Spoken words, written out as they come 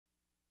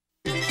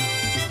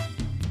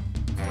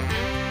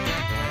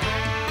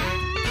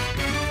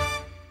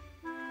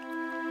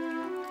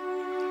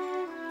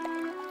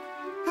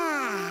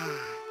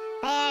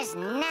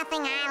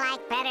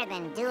better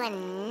than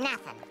doing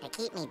nothing to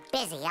keep me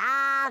busy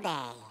all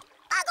day.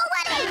 Uncle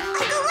Woody!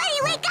 Uncle Woody,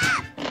 wake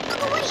up!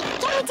 Uncle Woody,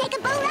 can we take a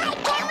boat ride?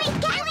 Can we?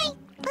 Can we?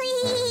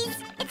 Please!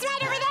 It's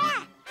right over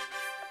there!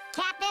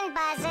 Captain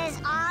Buzz's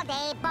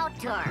all-day boat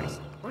tours.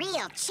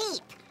 Real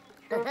cheap.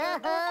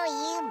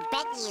 You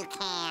bet you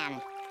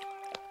can.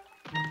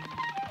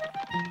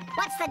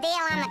 What's the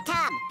deal on the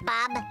tub,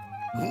 Bub?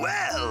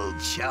 Well,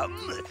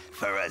 chum,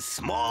 for a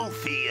small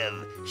fee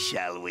of,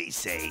 shall we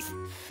say,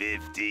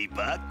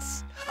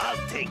 $50,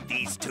 I'll take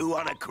these two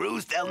on a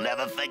cruise they'll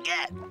never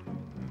forget.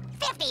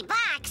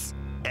 $50?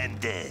 And,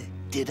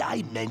 did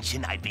I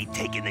mention I'd be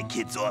taking the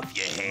kids off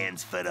your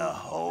hands for the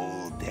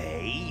whole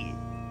day?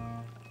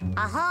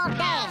 A whole day,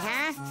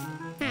 huh?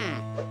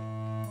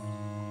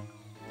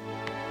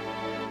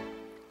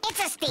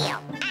 It's a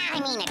steal. I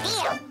mean a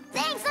deal.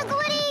 Thanks, Uncle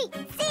Woody!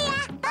 See ya!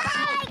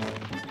 Bye-bye!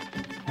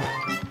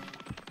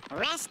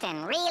 Rest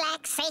and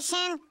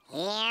relaxation.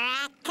 Here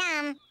I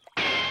come.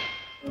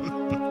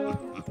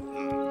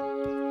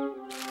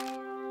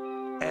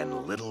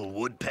 And little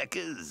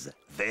woodpeckers,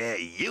 there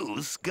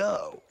yous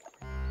go.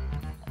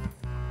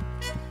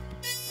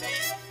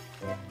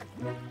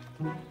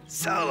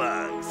 So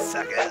long,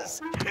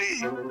 suckers. Wait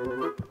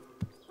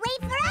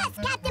for us,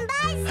 Captain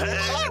Buzz!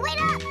 Here,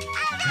 wait up! All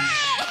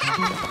right!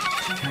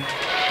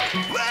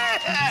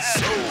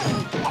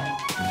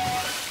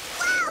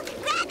 Whoa!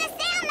 Grab the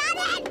sail,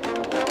 Knothead!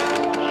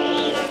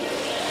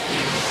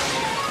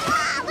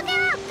 Whoa, look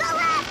out! Go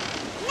left!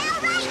 Now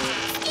right!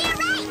 Steer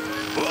right!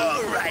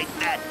 All right,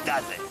 that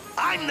does it.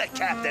 I'm the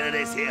captain of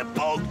this here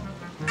boat.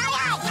 Aye,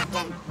 aye,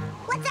 Captain!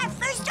 What's our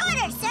first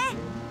order, sir?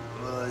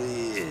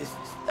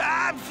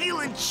 I'm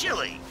feeling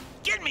chilly.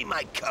 Get me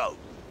my coat.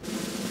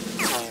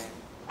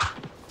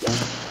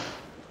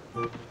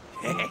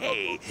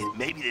 Hey,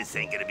 maybe this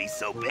ain't gonna be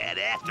so bad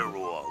after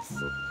all.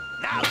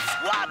 Now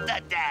swab the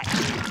deck.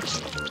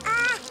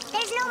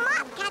 There's no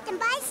mop, Captain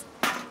Buzz.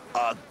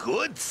 A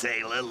good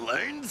sailor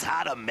learns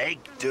how to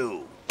make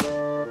do.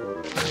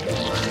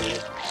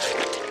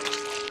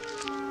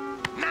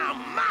 Now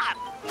mop!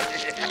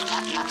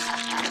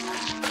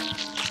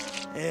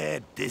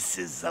 This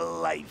is a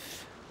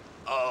life.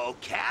 Oh,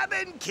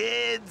 cabin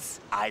kids,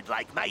 I'd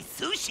like my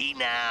sushi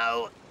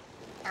now.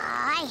 Oh,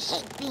 I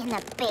hate being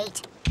the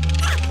bait.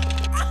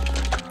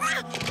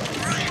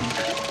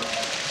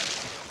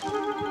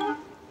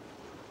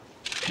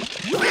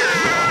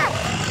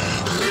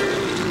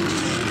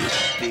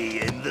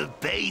 Being the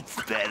bait's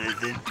better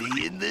than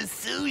being the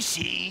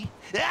sushi.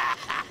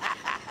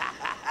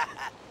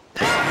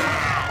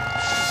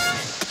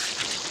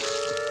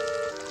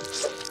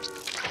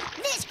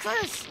 This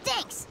cruise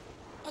stinks.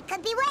 It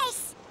could be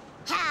worse.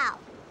 How?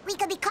 We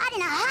could be caught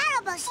in a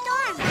horrible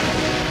storm.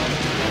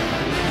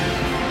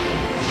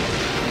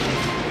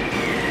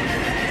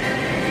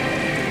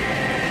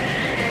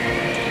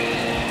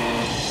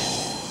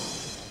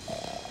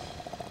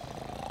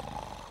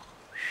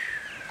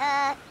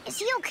 Is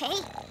he okay?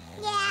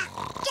 Yeah,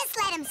 just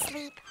let him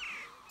sleep.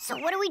 So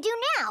what do we do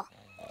now?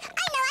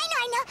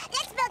 I know.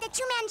 Let's build a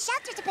two-man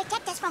shelter to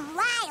protect us from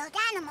wild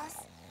animals.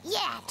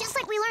 Yeah, just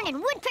like we learned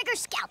in Woodpecker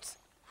Scouts.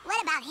 What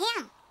about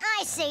him?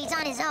 I say he's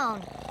on his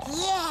own.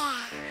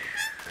 Yeah.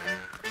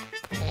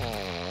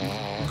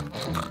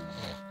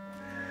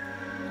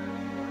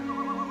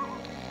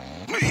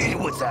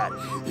 What's that?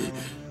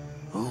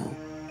 Oh,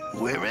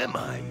 where am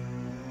I?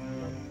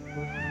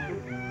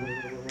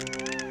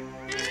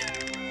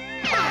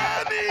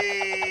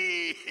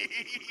 Mommy!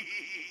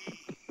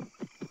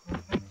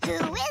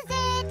 Who is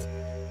it?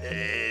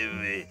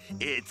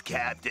 It's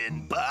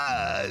Captain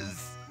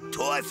Buzz.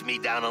 Toss me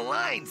down a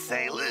line,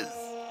 sailors.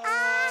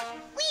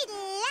 We'd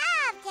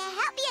love to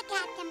help you,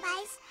 Captain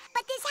Buzz.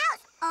 But this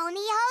house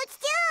only holds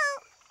two.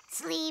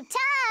 Sleep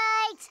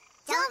tight.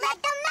 Don't let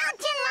the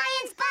mountain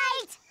lions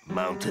bite.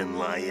 Mountain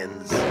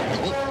lions.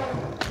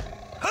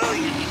 Oh,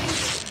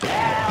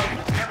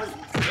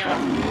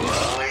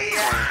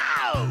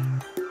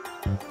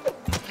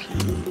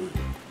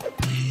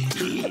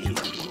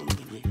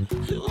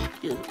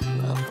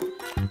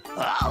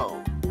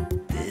 oh,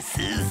 this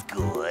is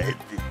good.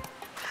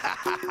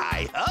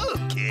 Hi-ho,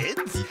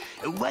 kids.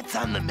 What's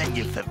on the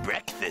menu for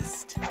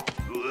breakfast?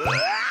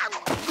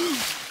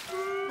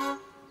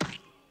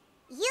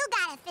 You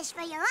gotta fish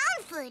for your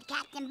own food,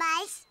 Captain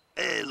Buzz.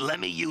 Let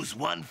me use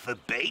one for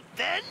bait,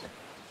 then?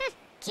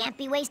 Can't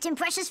be wasting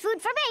precious food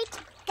for bait.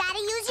 Gotta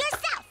use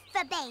yourself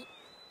for bait.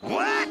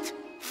 What?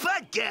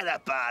 Forget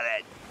about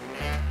it.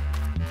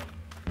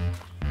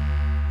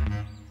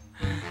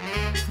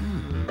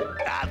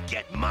 I'll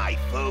get my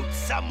food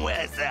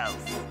somewhere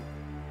else.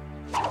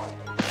 I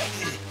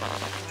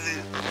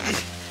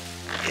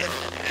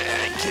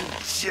can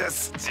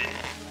just...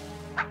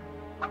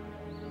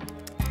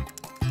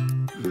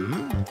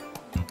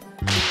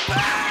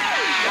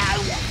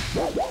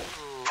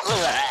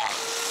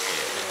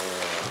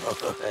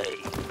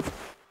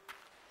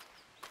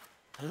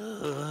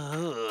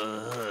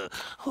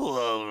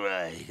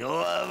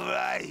 All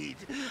right.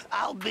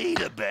 I'll be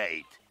the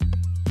bait.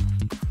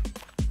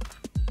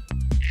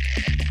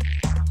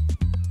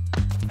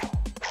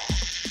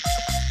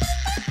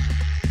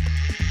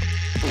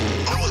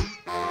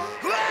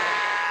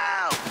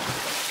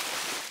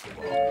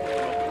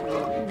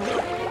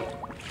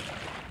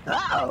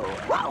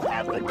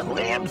 have the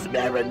clams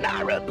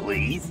marinara,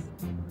 please?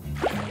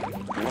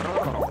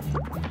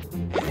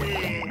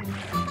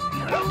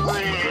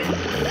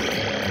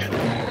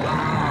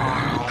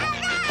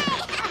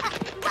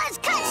 Buzz,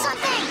 cut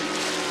something!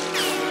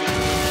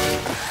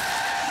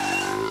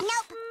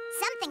 Nope,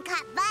 something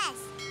caught Buzz.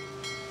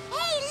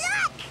 Hey,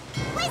 look!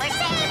 We're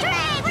saved!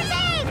 Hooray! We're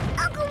saved!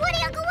 Uncle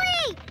Woody! Uncle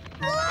Woody!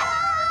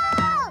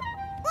 Whoa!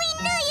 We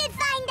knew you'd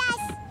find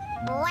us!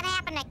 What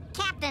happened to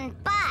Captain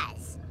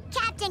Buzz?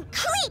 Captain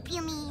Creep,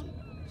 you mean?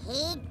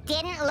 He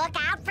didn't look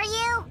out for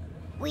you?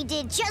 We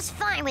did just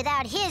fine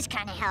without his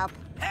kind of help.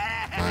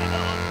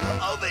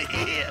 Over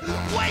here!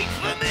 Wait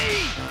for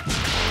me!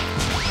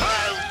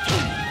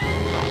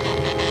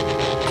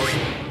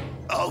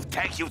 Oh,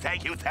 thank you,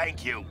 thank you,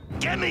 thank you.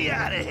 Get me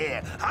out of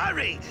here!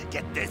 Hurry!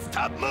 Get this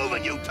tub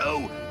moving, you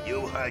two!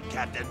 You heard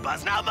Captain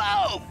Buzz, now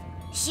move!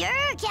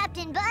 Sure,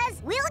 Captain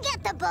Buzz. We'll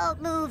get the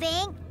boat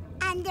moving.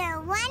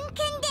 Under one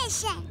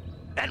condition.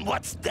 And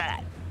what's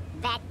that?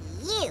 That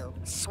you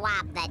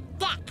swab the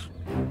deck.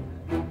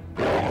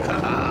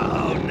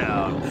 Oh,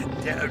 no.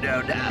 No,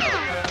 no, no. No!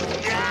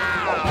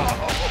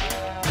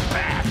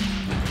 Back!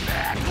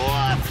 Back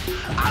off!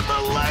 I'm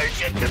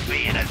allergic to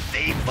being a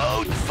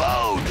seafood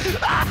food!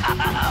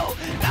 Oh,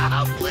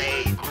 no,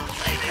 please!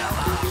 Leave me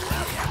alone, will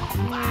you?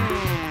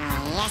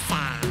 Yes,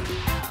 sir.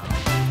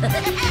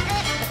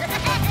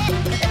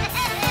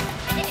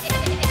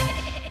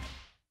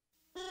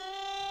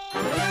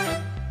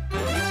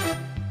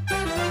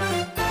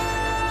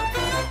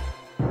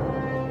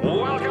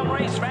 Welcome,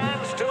 race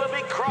fans, to the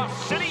Big Cross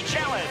City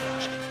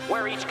Challenge,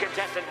 where each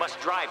contestant must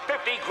drive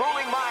 50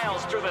 grueling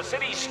miles through the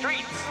city's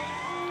streets.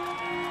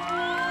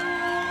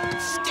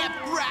 Step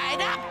right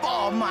up,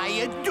 all my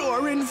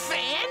adoring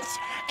fans,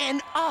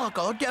 and I'll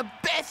go the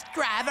best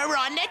driver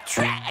on the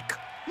track.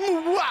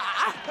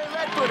 Mwah! Hey,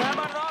 Redfoot, how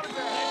about an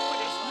autograph?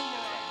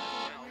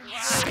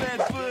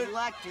 Good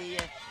luck to you.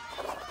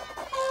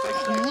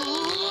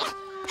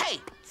 Hey,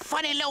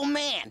 funny little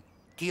man,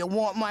 do you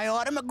want my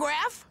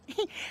autograph?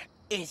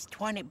 It's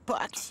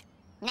 $20.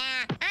 Nah,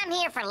 I'm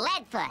here for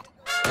Leadfoot.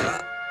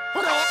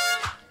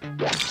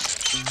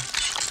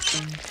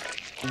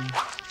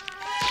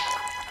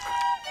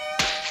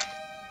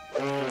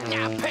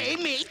 Now pay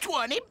me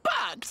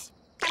 $20.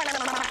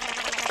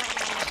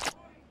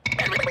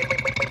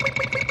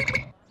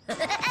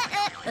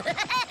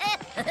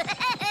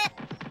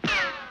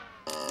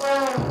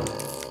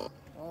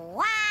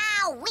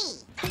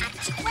 Wowee! A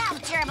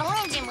 12-gerbil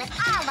engine with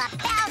all the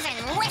bells and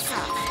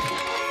whistles.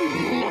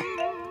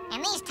 And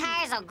these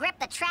tires will grip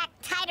the track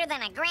tighter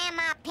than a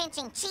grandma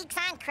pinching cheeks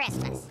on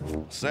Christmas.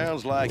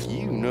 Sounds like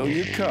you know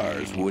your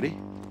cars, Woody.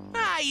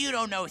 Ah, you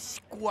don't know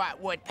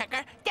squat,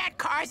 Woodpecker. That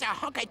car's a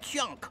hunk of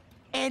junk.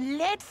 And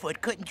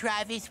Leadfoot couldn't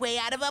drive his way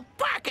out of a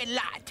parking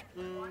lot.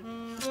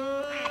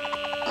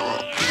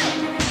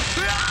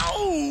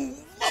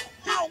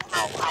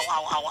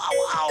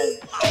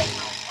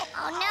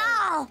 Oh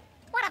no!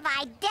 What have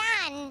I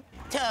done?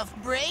 Tough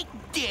break,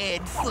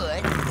 dead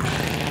foot.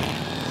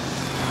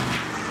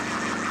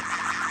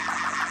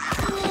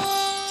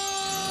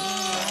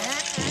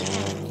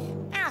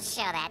 I'll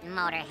show that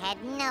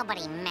motorhead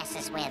nobody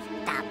messes with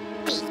the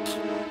beak.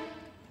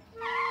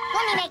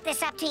 Let me make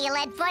this up to you,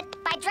 Leadfoot,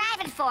 by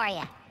driving for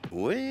you.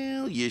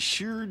 Well, you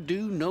sure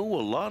do know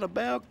a lot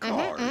about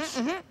cars.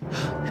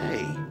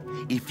 Hey,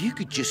 if you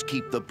could just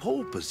keep the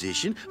pole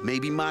position,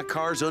 maybe my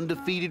car's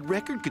undefeated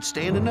record could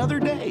stand another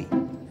day.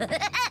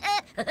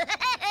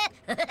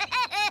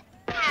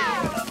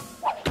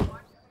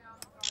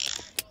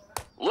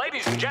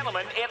 Ladies and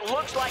gentlemen, it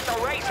looks like the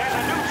race has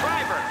a new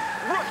driver.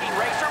 Rookie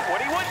racer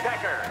Woody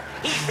Woodpecker.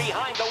 He's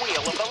behind the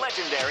wheel of the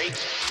legendary,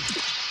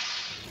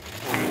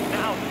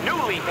 now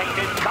newly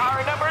painted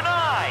car number 9.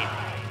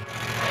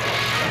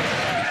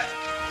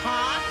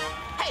 Huh?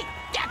 Hey,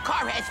 that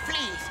car has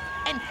fleas.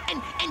 And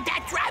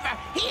that driver,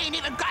 he ain't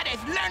even got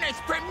his learner's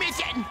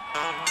permission.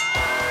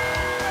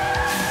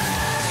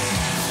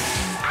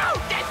 Oh,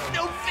 that's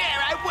no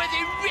fair. I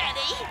wasn't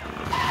ready.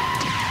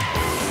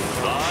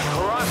 The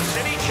Cross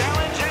City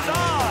Challenge is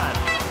on!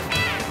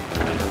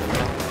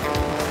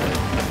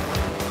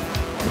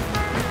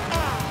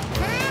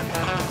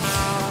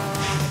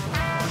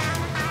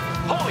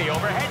 Holy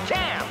overhead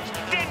cams!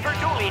 Denver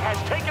Dooley has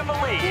taken the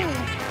lead.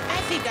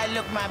 I think I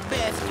look my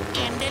best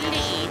in the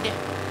lead.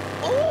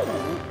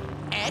 Oh,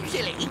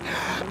 actually,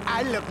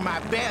 I look my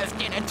best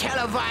in a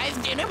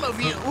televised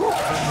interview.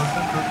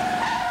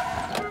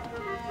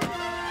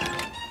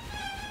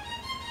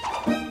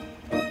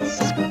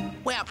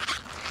 Well,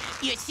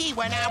 you see,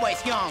 when I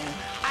was young,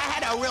 I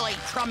had a really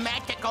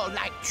traumatical,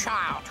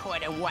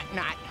 childhood and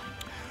whatnot.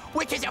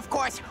 Which is, of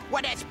course,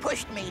 what has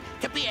pushed me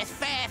to be as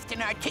fast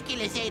and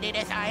articulated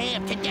as I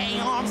am today, you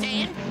know what I'm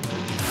saying?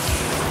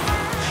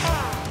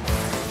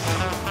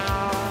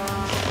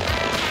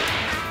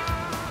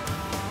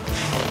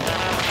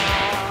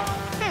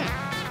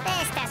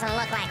 This doesn't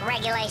look like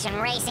regulation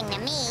racing to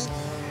me.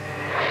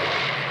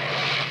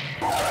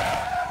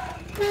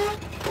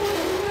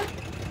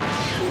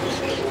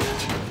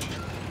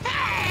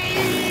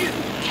 Hey!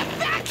 Get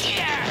back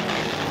here!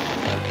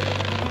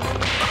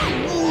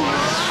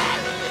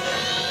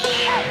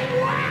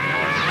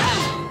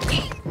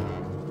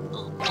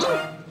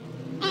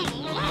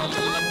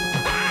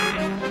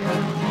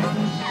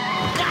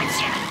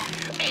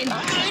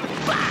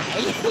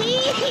 Enjoy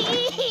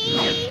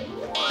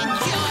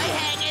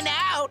hanging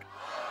out.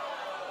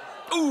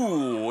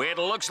 Ooh, it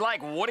looks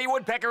like Woody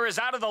Woodpecker is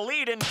out of the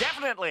lead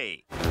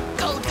indefinitely.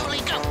 Go, Dooley,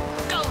 go.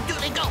 Go,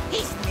 Dooley, go.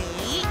 He's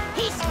me.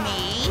 He's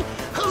me.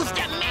 Who's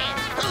the man?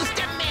 Who's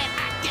the man?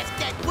 I guess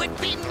that would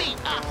be me.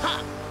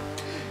 Uh-huh.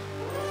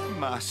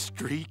 My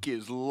streak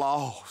is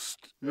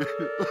lost.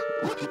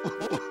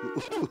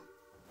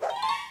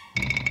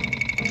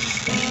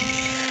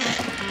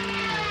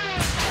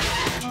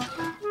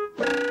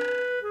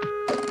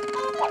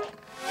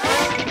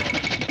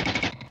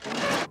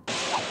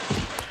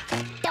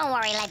 Don't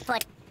worry,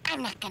 Leadfoot.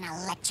 I'm not gonna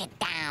let you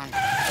down.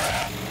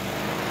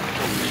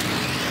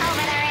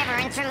 Over the river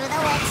and through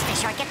the woods, the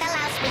short get the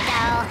louse we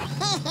go.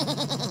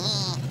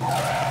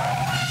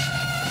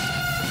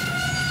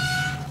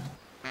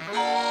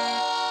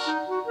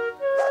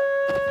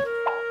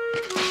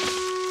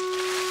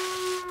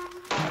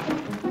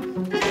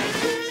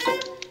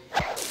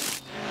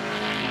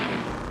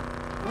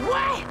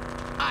 What?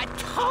 A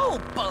tow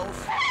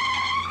booth?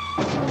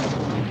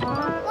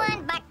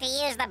 $1 to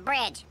use the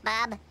bridge,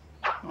 bub.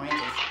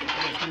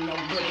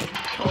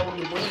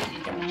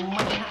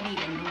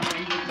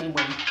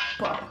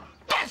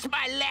 That's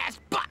my last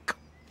buck.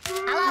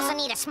 I'll also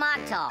need a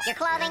smog toll. Your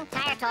clothing,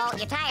 tire toll,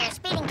 your tires,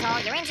 speeding toll,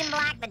 your engine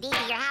block, the deed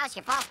to your house,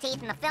 your false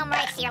teeth, and the film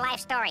rights to your life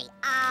story.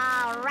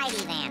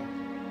 Alrighty then.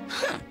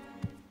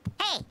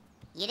 Hey,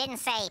 you didn't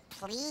say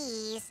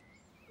please.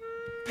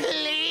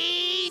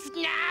 Please,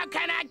 now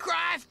can I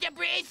cross the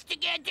bridge to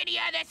get to the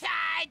other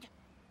side?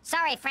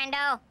 Sorry,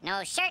 friendo.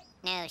 No shirt,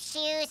 no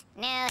shoes,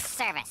 no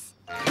service.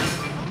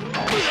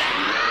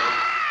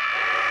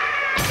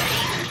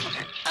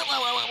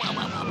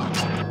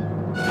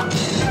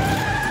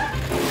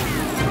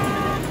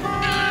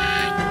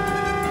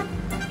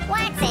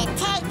 What's it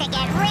take to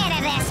get rid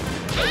of this?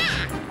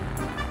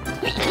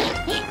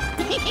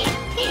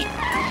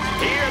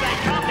 Here they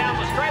come down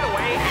the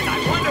straightaway, and I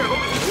wonder who...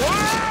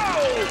 Whoa!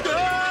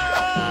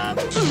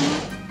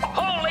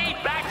 Holy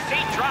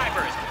backseat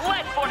drivers!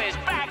 Leadfoot is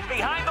back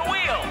behind the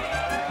wheel.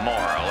 More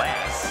or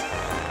less.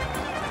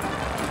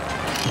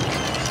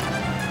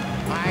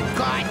 I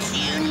got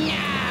you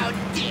now,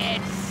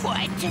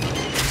 Deadfoot.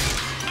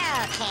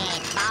 Okay,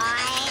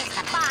 boys.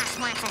 The boss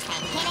wants us to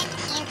hit it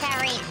into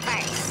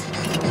reverse.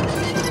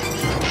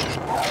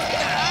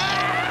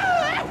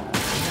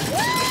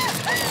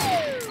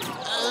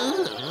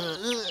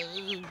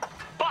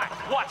 But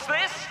what's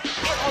this?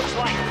 It looks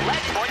like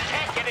Leadfoot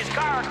can't get his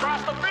car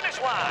across the finish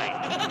line.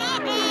 What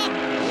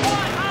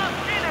a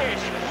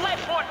finish!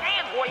 Leadfoot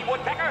and Woody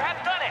Woodpecker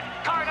have done it.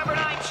 Car number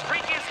 9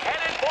 streak is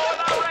headed for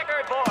the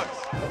record books.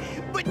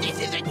 But this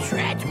is a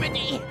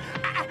tragedy.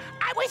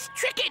 I was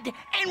tricked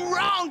and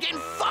wronged in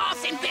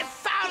false and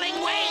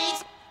befouling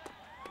ways.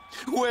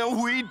 Well,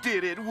 we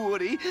did it,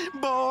 Woody.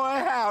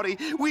 Boy, howdy.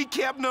 We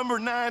kept number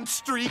 9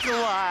 streak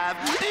alive.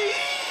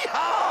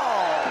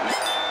 Yee-haw!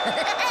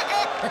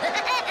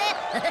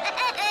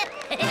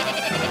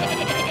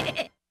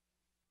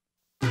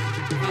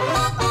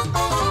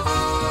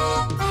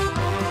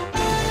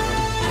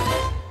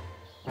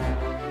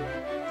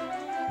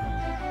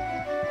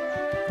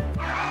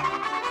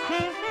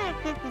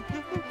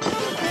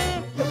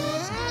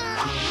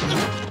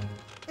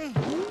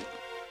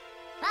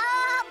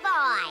 Oh,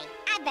 boy.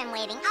 I've been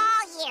waiting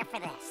all year for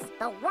this.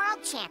 The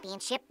World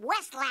Championship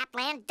West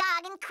Lapland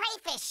Dog and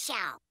Crayfish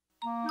Show.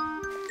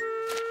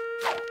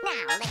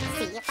 Now, let's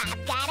see if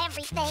I've got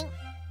everything.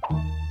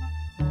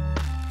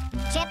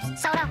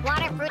 Chips, soda,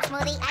 water, fruit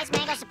smoothie, ice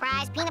mango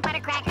surprise, peanut butter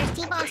crackers,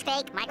 T-bone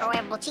steak,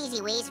 microwavable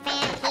cheesy wheeze,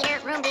 fan, heater,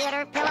 room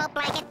deodorant, pillow,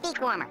 blanket, feet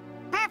warmer.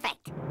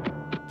 Perfect.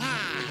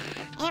 Ah,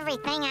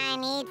 everything I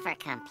need for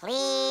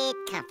complete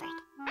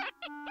comfort.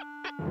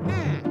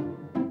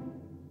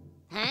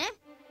 Huh?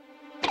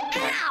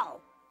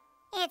 Ow!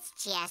 It's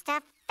just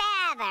a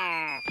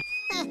feather.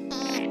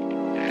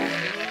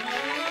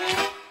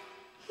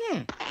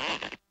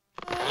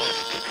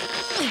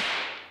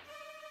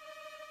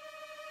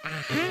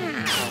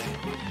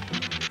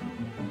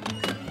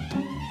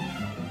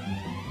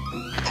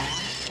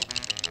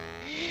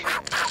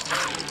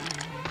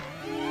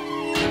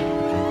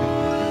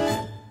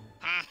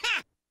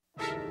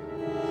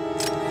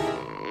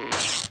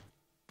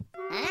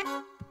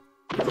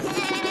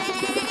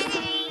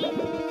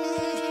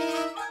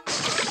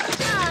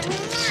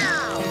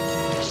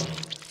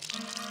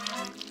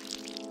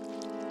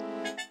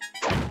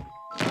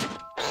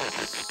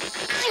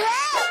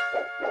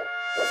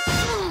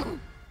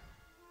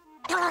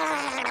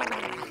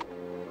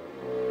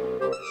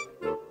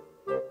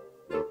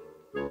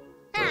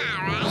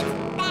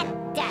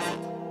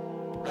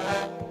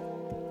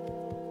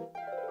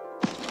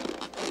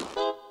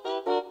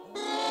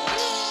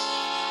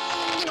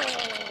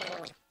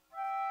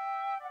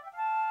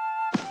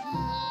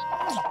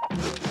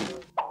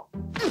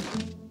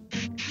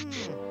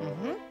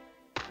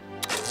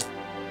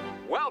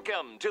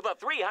 Welcome to the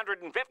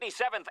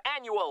 357th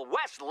Annual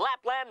West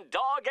Lapland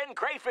Dog and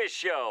Crayfish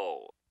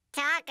Show.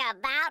 Talk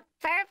about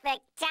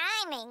perfect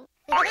timing.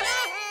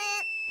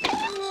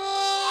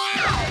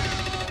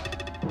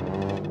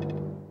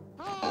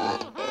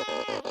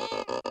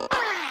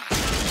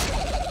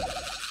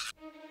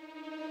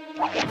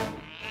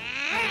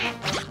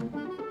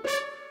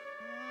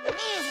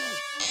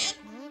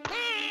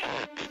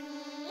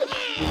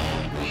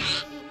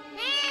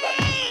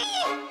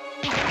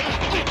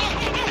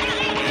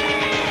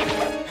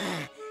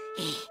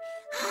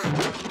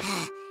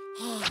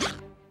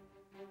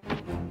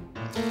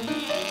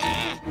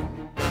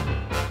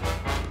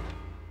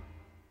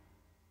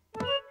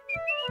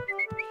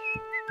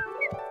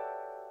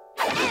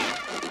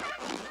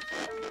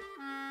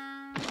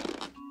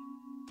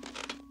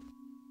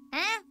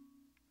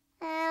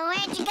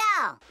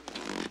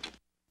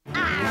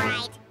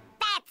 right.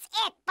 That's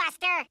it,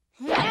 Buster.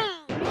 Now I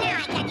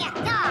got you.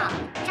 Go.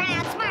 Try to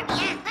outsmart me,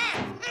 huh?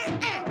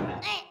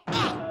 Hey,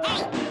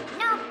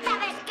 no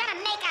feathers gonna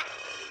make a...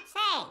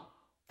 Say,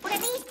 what are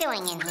these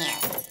doing in here?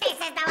 This is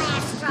the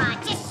last straw.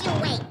 Just you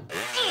wait.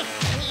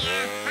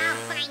 Yeah, I'll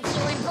find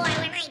you and boy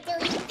when I do.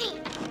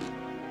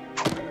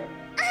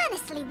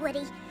 Honestly,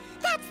 Woody,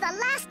 that's the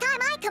last time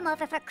I come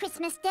over for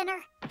Christmas dinner.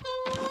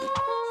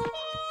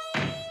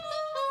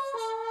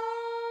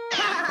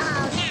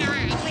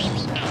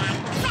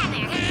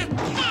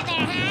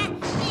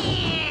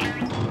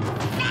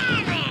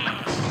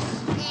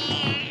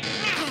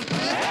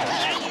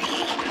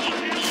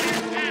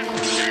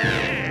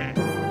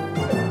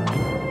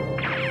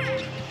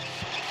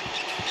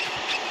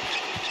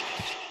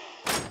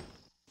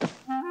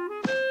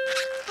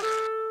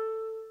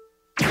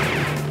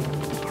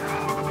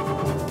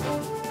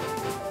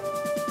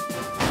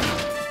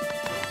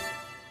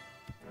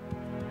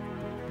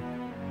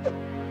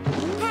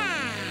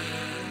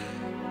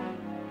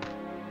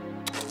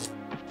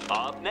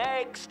 Up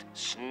next,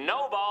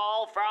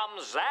 Snowball from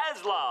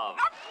Zaslav.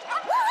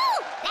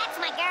 Woohoo! That's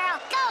my girl.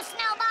 Go,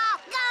 Snowball,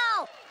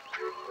 go!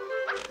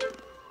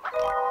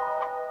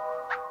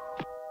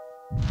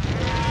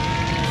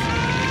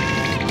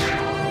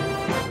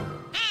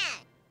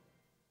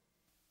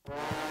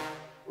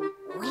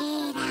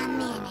 Wait a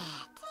minute.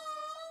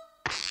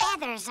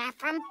 Feathers are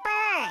from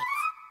birds.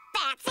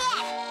 That's it!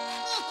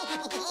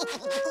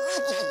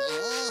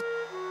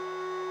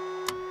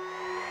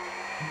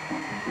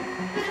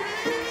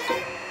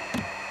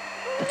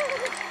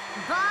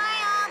 Boy,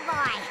 oh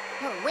boy,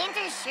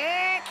 winter's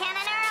sure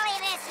coming early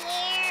this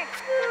year.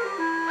 Woo.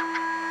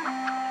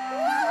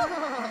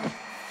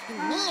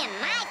 Me and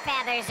my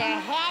feathers are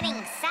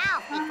heading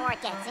south before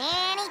it gets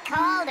any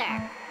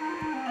colder.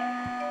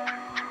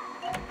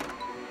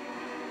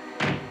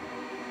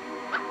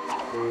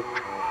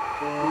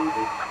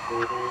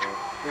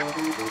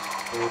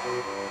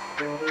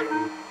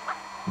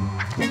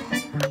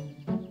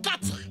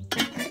 Gotcha.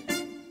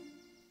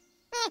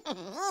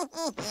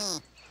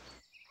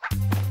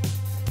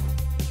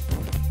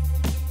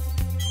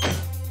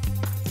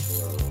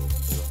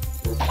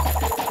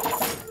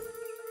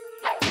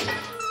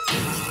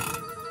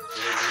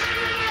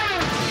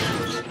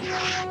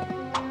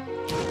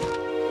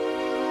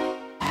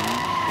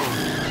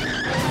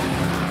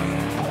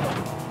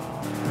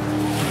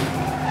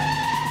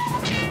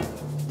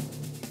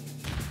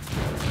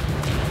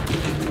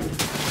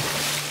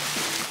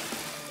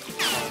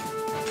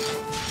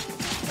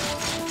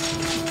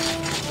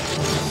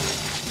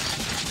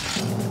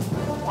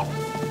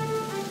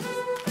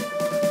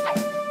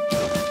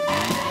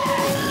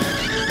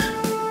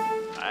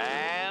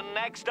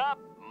 Next up,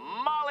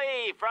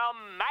 Molly from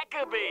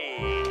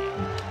Maccabee.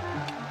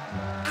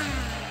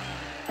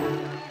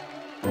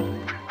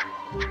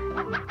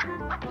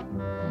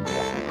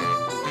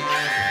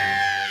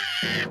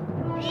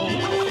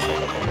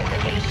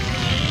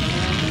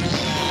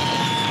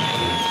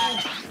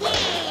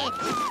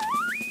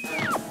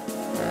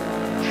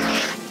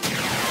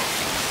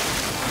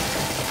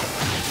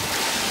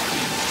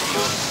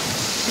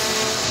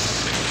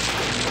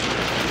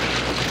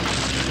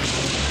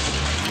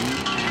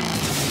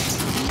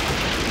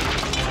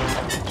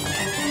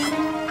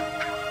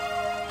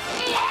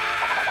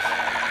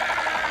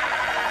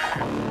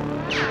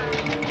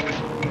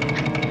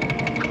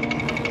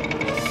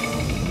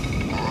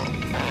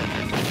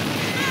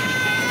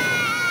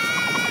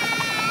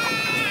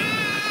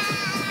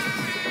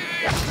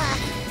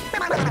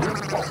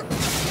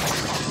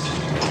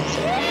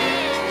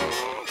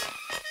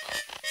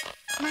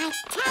 My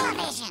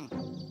television!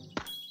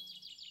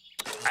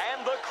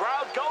 And the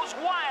crowd goes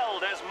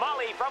wild as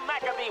Molly from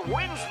Maccabee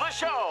wins the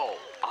show.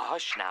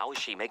 Hush now as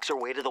she makes her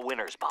way to the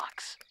winner's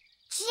box.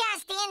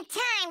 Just in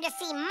time to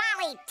see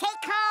Molly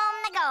take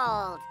home the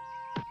gold.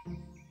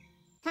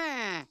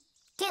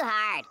 Too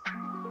hard.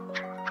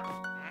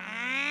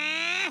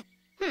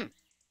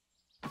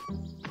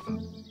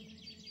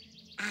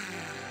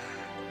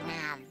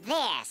 Now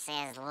this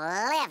is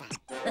living.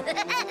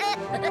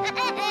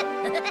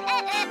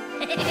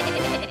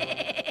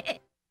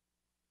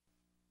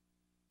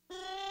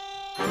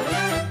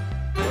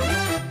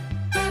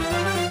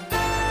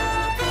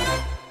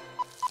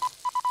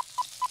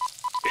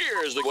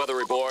 Here's the weather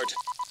report.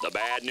 The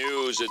bad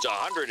news, it's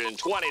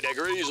 120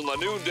 degrees in the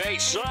noonday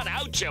sun.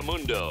 Oucha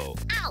mundo.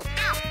 Ow,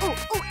 ow, ooh,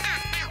 ooh,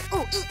 ow, ow,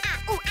 ooh, ee,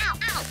 ow, ooh, ow,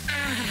 ow.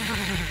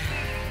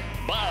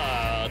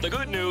 But the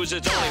good news,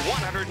 it's only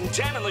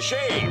 110 in the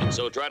shade.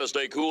 So try to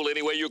stay cool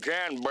any way you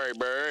can,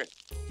 baby.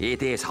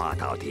 It is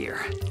hot out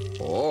here.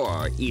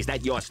 Or is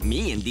that just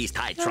me in these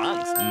tight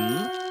trunks?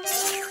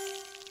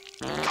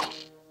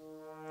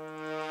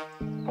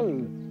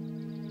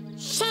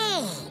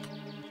 Shade.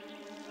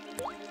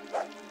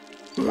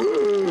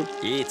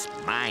 It's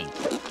mine.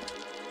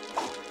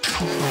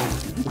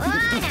 Oh,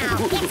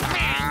 no, it's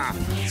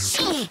mine.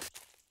 Shade.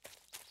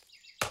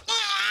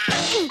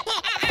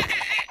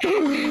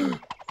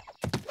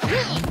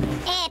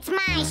 It's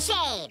my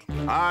shade.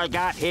 I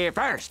got here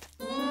first.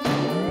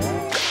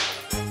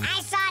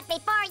 I saw it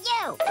before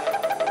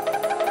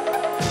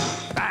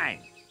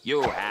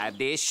You have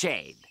this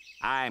shade.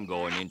 I'm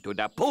going into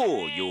the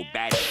pool, you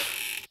bet.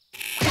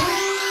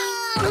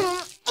 Hey!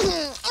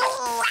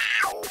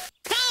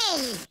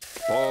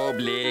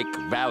 Public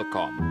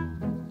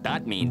welcome.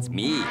 That means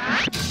me.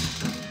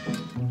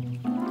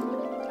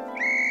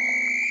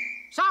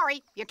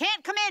 Sorry, you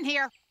can't come in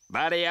here.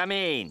 What do you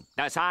mean?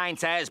 The sign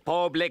says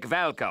public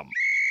welcome.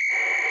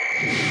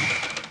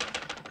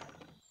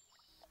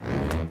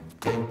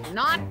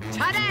 Not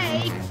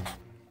today.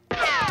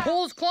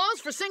 Pool's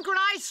closed for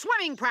synchronized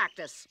swimming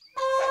practice.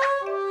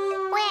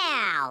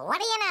 Well,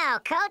 what do you know,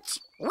 Coach?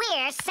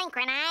 We're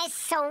synchronized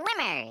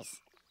swimmers.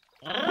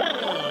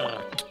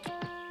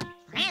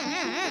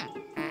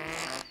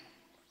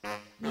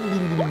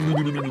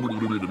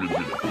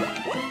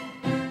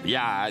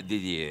 Yeah,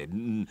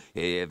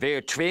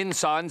 we're twin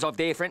sons of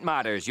different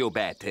mothers, you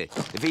bet.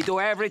 We do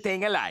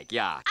everything alike,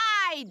 yeah.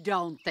 I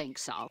don't think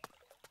so.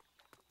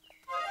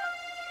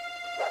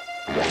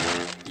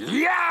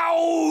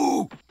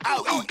 Yow!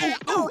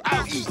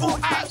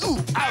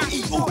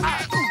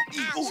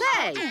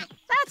 Say,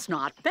 that's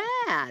not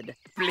bad.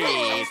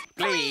 Please,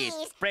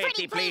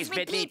 pretty please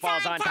with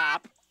meatballs on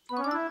top.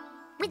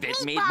 With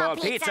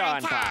meatball pizza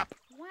on top.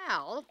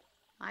 Well,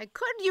 I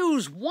could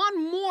use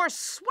one more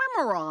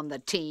swimmer on the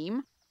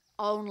team.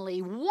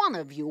 Only one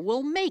of you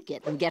will make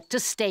it and get to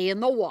stay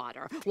in the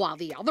water, while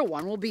the other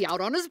one will be out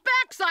on his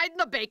backside in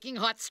the baking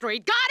hot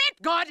street. Got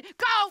it? Good.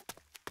 Go!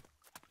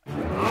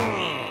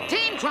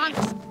 Team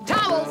trunks,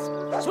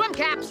 towels, swim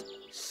caps.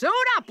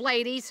 Suit up,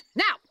 ladies.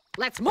 Now,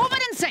 let's move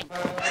it in sync.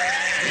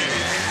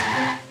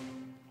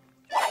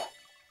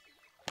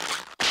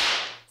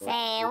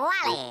 Say,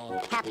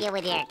 Wally, help you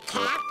with your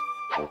cap?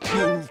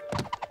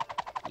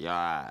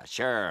 Yeah,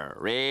 sure.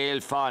 Real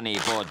funny,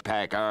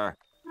 Woodpecker.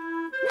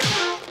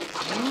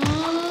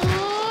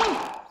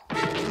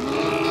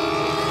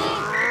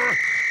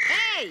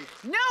 Hey,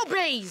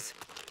 newbies!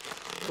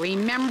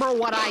 Remember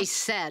what I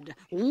said.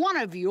 One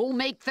of you will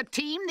make the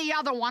team, the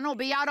other one will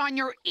be out on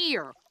your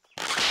ear.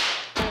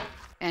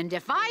 And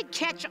if I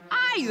catch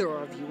either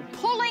of you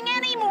pulling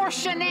any more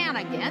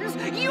shenanigans,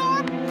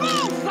 you're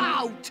both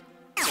out!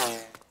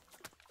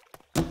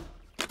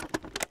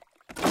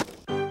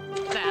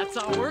 That's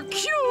our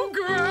cue,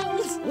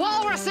 girls!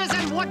 Walruses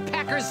and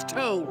woodpeckers,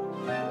 too!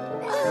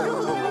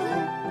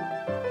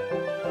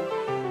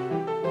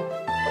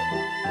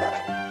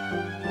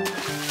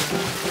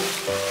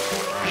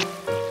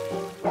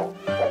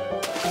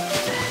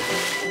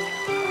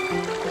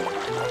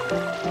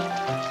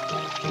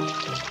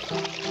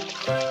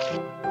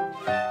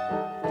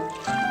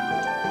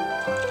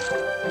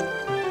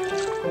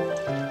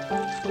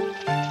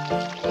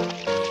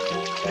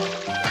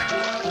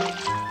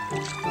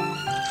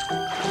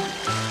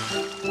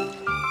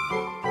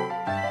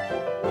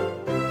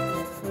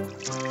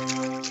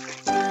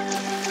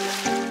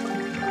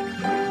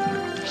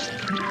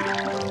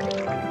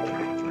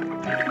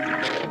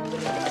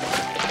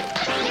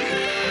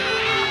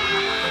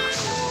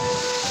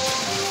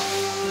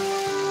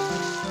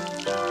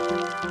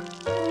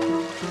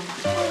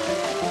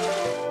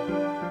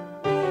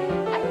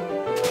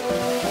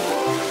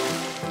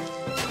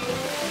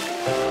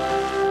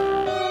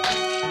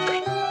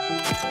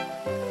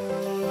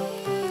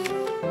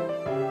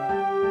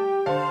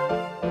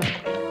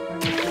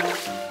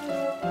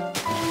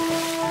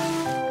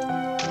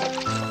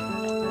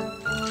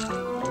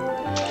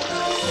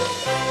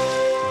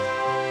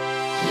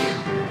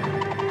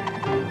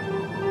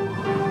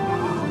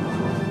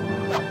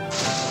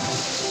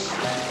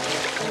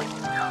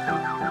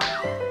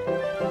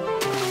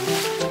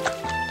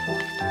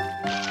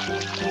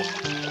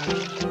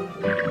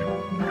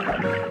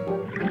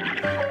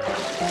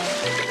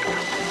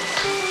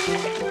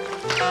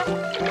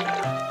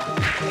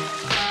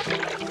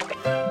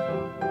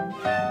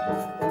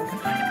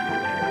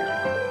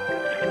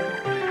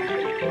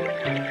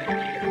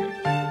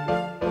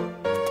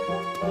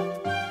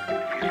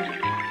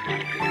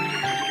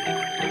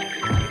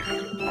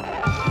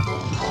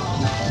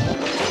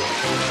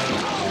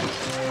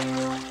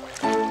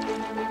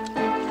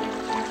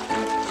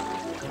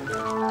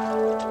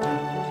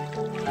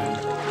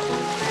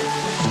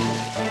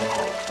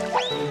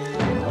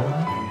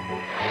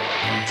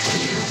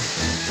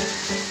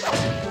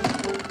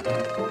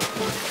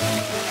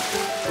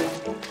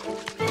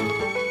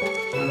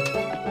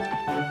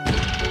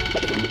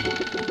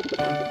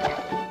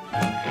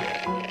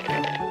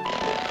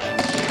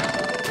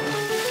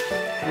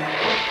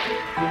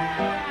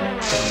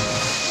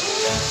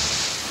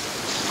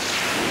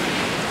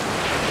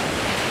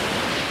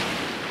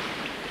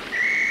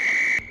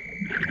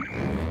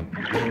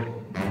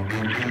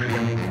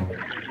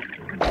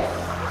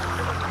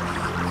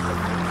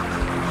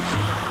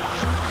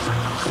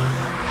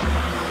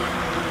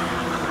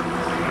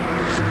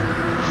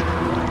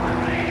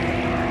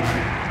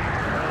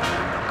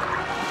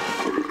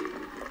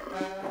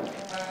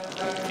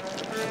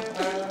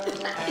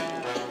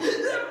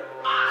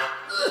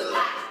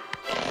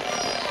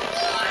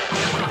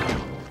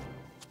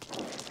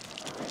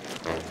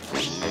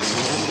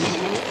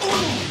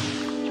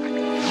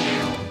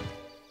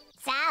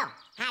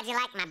 how'd you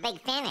like my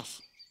big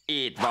finish?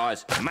 It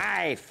was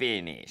my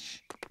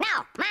finish. No,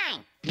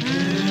 mine.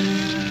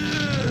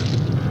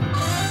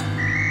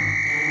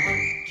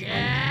 Get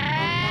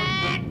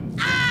out!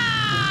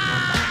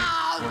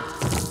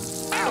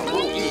 Ow!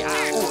 Ooh,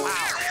 yeah, ooh,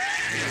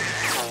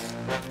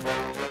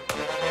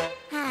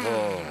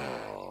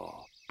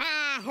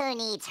 Who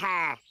needs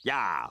her?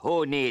 Yeah,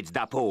 who needs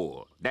the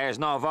pool? There's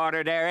no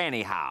water there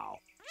anyhow.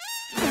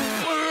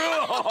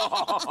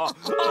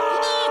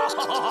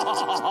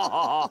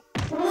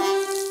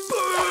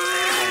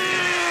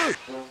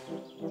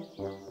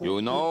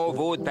 You know,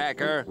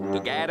 Woodpecker,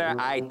 together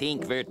I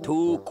think we're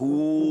two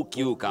cool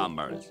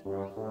cucumbers.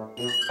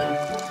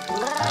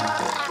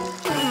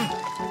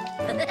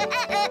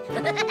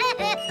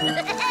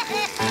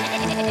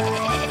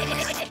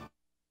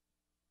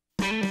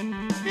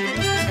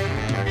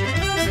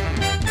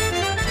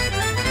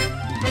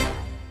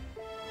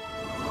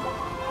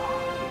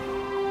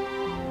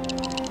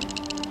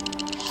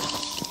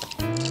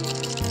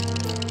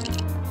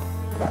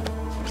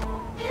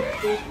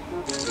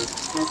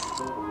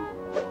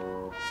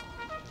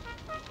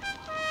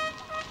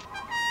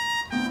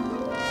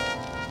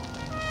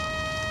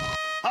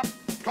 Up,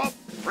 top,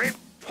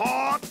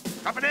 report,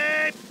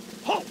 company,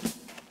 halt!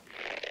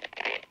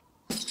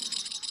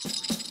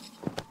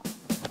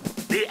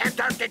 The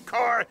Antarctic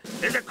core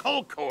is a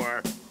cold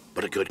core,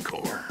 but a good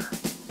core.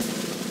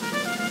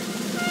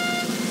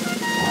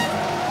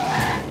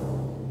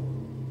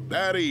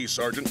 At ease,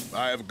 Sergeant.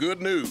 I have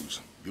good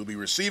news. You'll be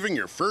receiving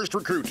your first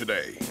recruit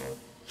today.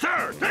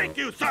 Sir, thank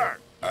you, sir.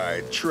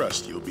 I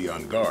trust you'll be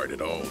on guard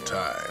at all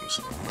times.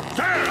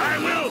 Sir, I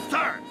will,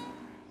 sir.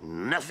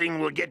 Nothing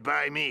will get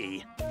by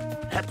me.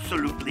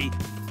 Absolutely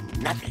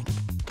nothing.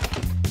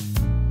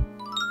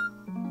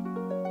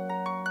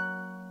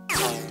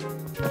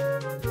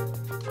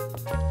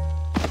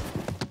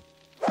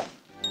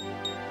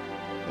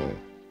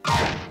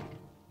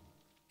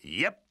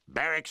 Yep,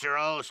 barracks are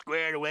all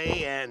squared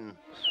away and...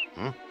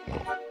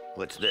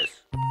 What's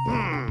this?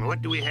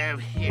 What do we have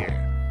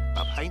here?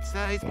 A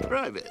pint-sized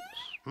private.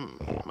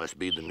 Must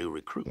be the new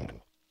recruit.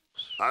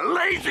 A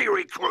lazy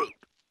recruit!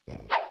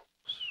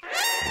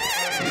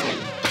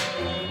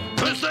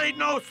 This ain't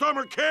no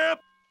summer camp!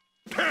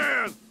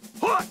 10!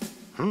 What?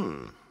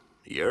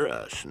 You're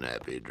a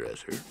snappy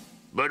dresser.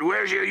 But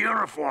where's your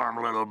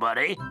uniform, little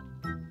buddy?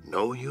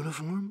 No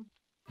uniform?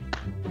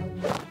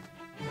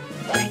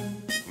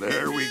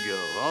 There we go,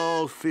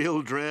 all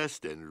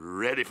field-dressed and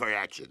ready for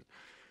action.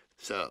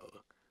 So,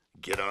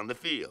 get on the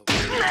field.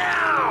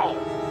 Now!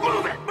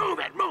 Move it, move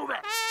it, move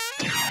it!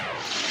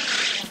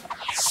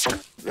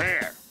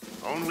 There.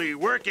 Only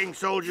working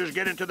soldiers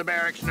get into the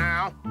barracks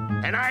now,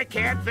 and I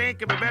can't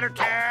think of a better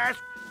task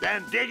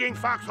than digging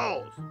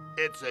foxholes.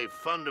 It's a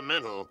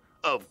fundamental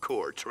of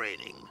Corps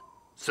training.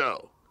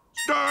 So,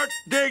 start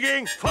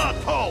digging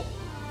foxholes!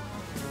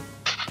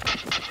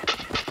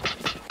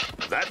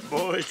 That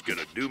boy's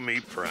gonna do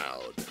me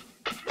proud.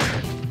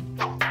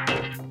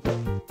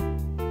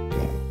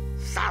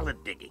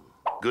 Solid digging.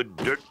 Good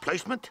dirt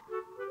placement.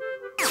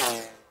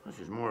 This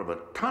is more of a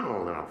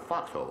tunnel than a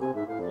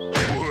foxhole.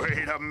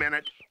 Wait a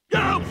minute.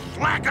 You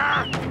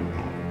slacker!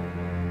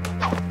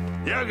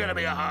 You're gonna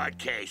be a hard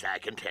case, I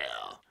can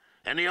tell.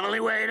 And the only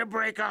way to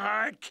break a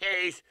hard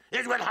case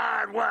is with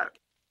hard work.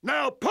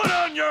 Now put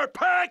on your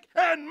pack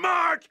and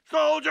march,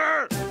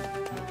 soldier!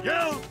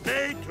 You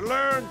need to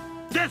learn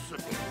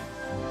discipline.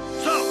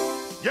 So,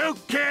 you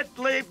can't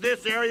leave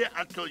this area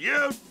until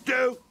you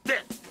do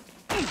this.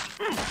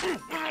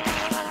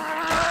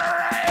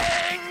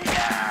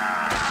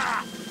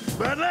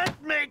 But let's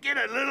make it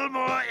a little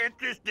more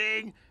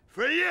interesting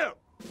for you.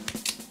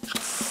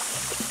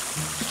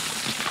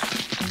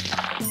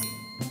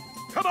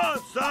 Come on,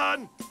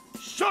 son.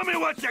 Show me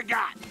what you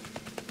got.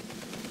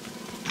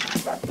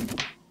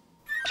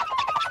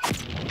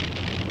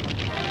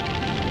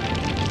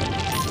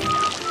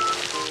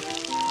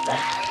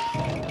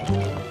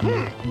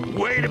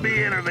 Way to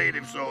be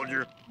innovative,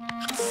 soldier.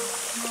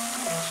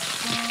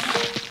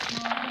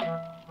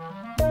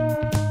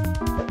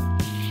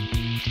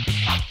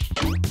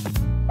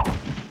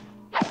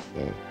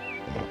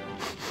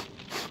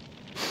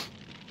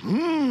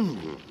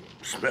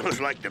 Smells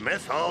like the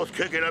mess hall's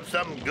cooking up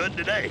something good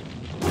today.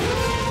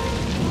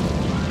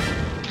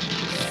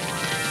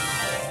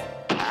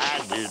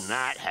 I do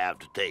not have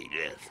to take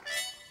this.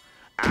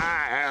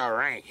 I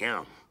outrank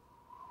him.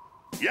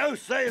 You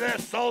say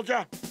this,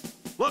 soldier?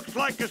 Looks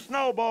like a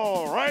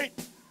snowball, right?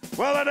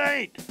 Well, it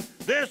ain't.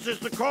 This is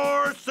the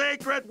Corps'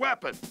 sacred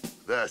weapon,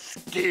 the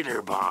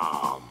Skeeter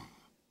bomb.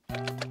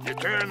 You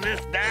turn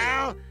this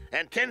down,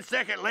 and 10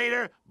 seconds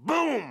later,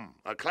 boom,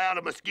 a cloud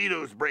of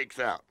mosquitoes breaks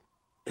out.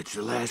 It's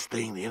the last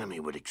thing the enemy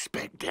would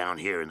expect down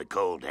here in the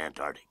cold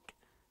Antarctic.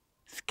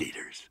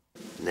 Skeeters.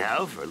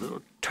 Now for a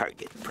little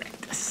target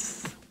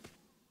practice.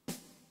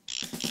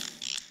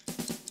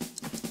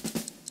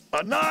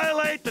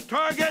 Annihilate the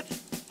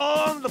targets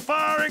on the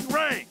firing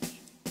range.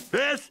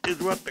 This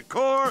is what the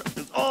Corps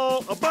is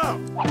all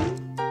about.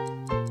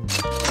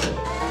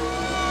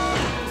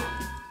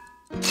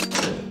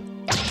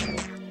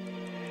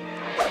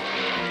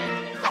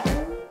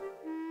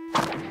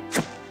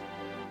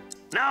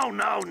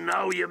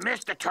 No, you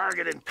missed the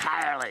target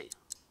entirely.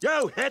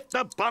 You hit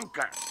the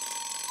bunker.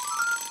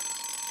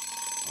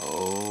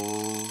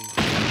 Oh.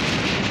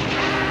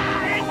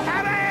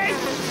 Incoming!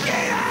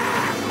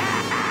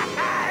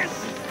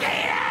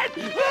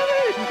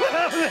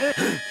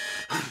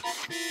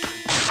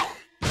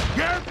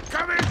 You're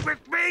coming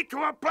with me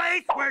to a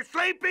place where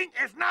sleeping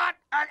is not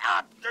an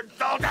option,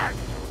 soldier.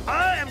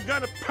 I am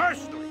gonna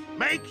personally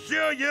make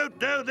sure you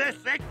do this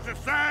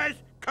exercise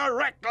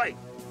correctly.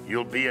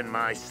 You'll be in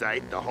my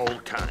sight the whole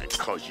time,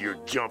 'cause you're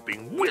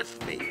jumping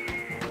with me.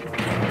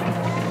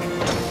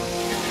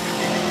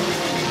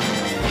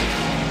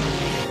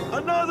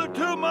 Another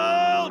 2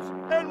 miles,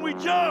 and we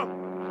jump.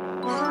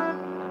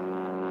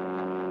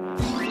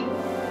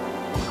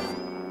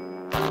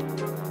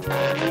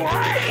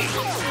 Wait!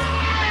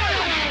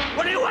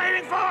 What are you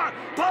waiting for?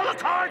 Pull the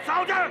cord,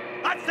 soldier!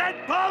 I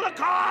said pull the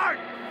cord!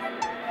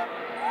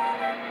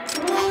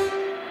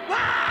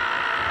 Ah!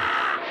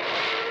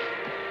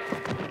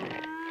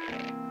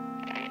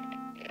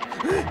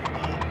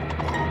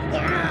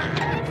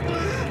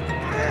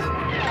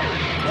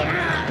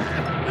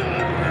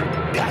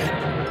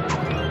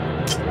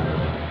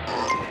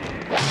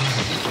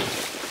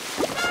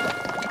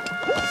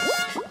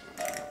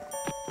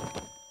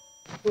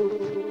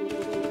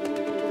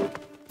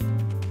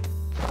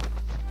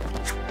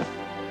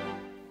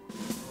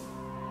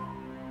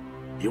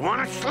 You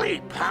want to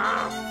sleep,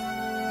 huh?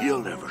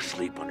 You'll never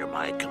sleep under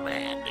my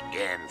command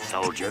again,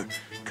 soldier,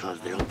 'cause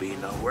there'll be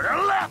nowhere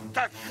left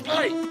to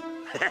sleep.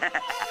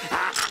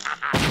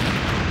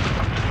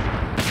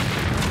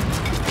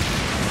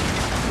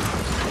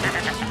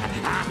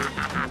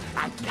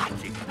 I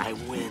got you. I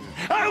win.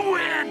 I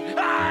win.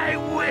 I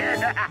win.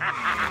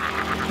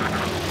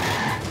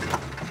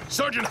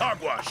 Sergeant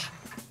Hogwash,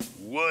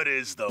 what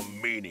is the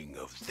meaning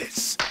of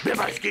this? Be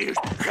my skiers.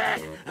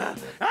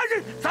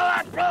 So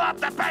let's blow up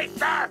the base,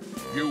 sir.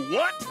 You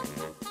what?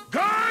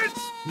 Guards!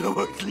 No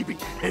more sleeping.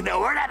 No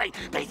more napping.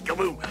 Base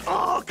kaboom.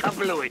 Oh,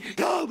 kablooey.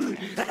 Kablooey.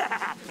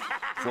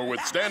 For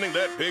withstanding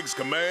that pig's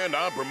command,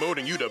 I'm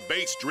promoting you to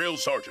base drill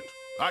sergeant.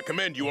 I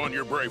commend you on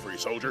your bravery,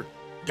 soldier.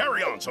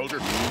 Carry on, soldier.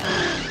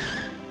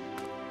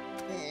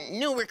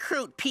 New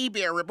recruit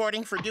P-Bear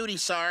reporting for duty,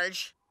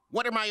 Sarge.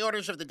 What are my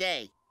orders of the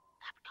day?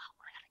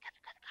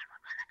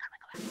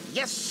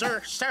 Yes,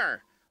 sir,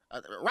 sir.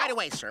 Right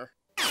away, sir.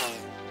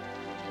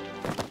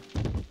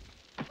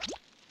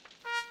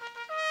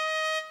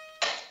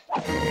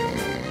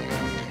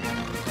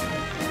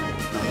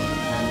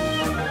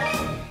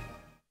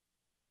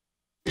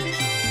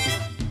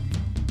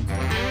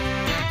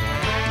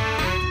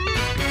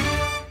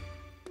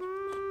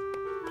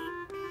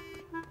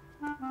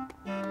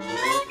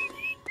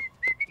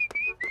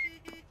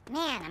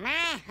 Man, am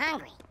I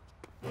hungry.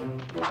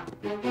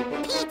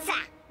 Pizza!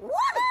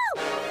 Woohoo!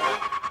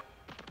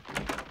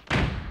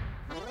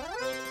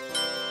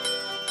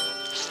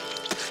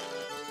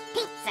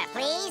 Pizza,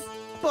 please.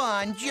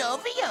 Bon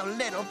Jovio,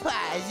 little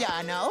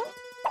paisano.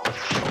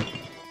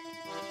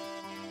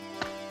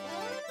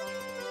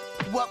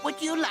 What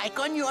would you like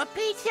on your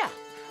pizza?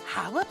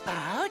 How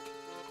about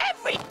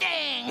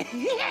everything?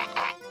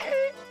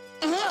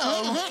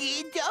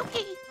 Okie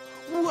dokie.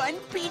 One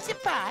piece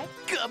of pie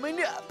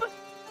coming up.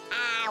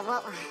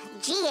 Well,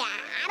 gee,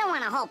 I don't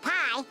want a whole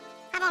pie.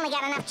 I've only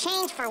got enough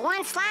change for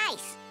one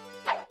slice.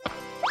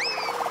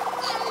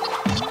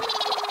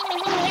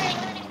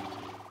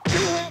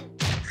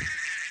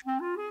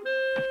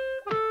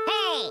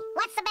 Hey,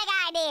 what's the big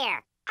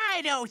idea?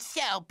 I don't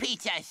sell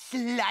pizza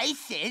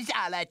slices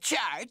a la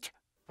carte.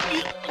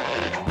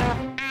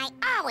 I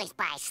always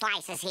buy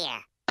slices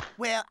here.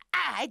 Well,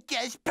 I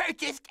just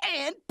purchased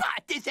and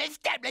bought this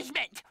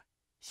establishment.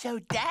 So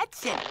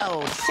that's an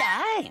old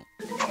sign.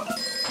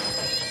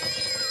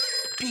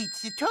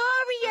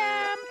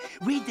 Pizzatorium!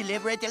 We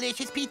deliver a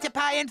delicious pizza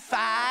pie in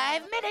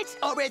 5 minutes,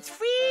 or it's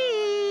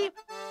free.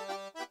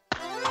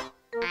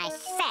 I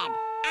said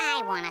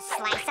I want a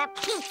slice of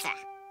pizza.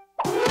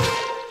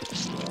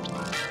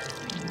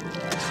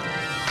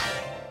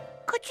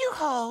 Could you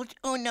hold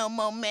uno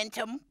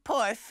momentum,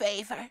 por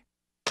favor?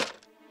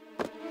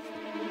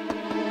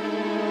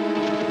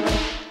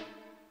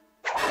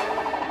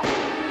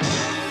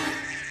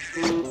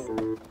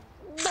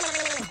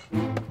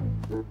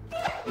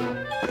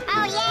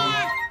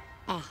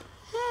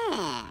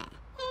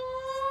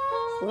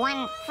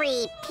 One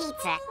free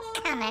pizza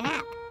coming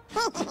up.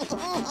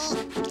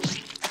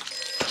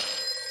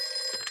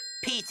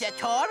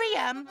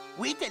 Pizzatorium.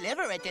 We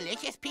deliver a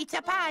delicious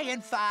pizza pie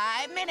in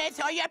 5 minutes,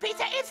 or your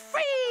pizza is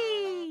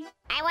free.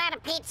 I want a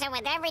pizza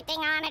with everything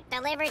on it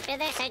delivered to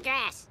this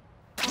address.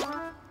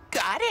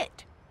 Got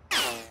it.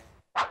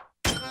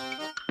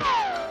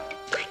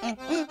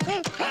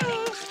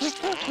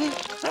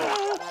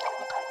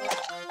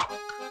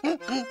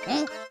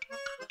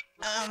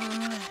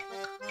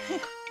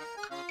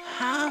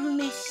 How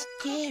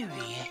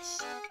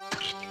mysterious.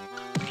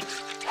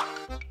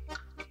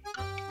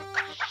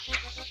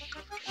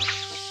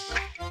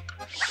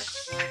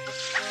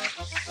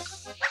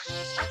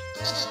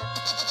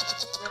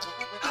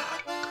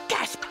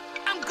 Gasp!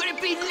 I'm gonna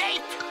be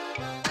late!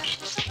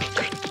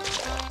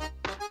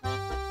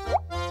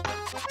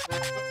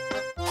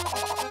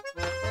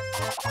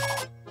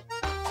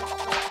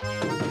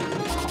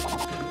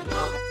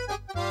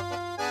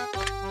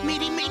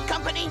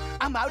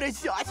 I'm out of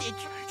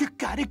sausage. You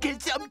gotta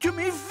get some to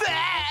me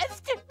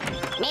fast.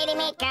 Meaty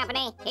Meat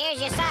Company, here's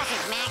your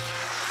sausage, Mac.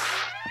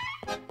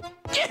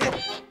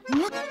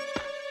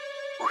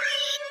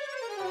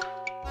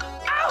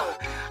 Oh,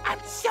 I'm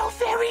so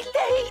very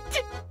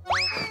late.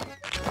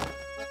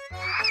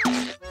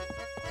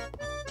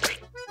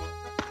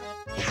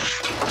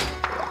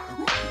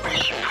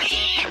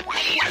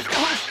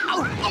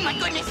 Oh my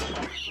goodness.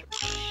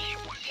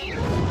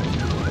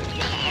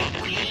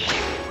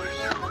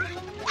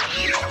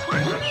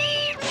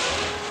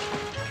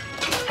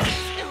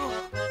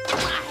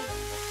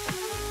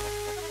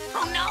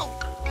 Oh no.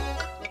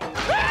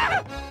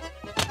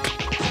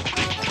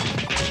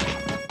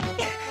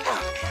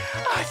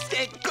 Oh,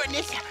 thank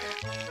goodness.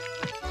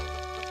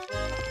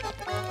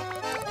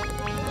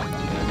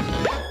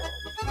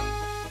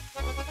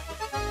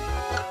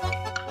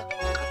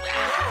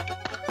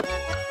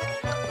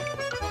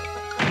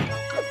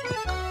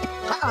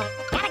 Uh-oh,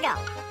 gotta go.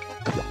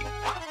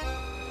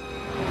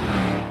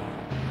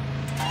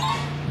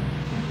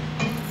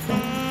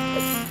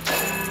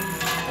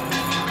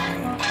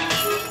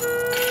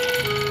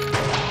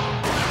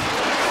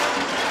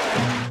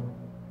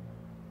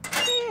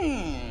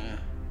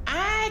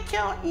 I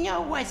don't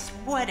know what's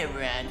what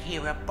around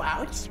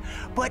hereabouts,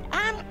 but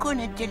I'm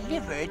gonna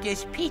deliver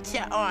this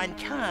pizza on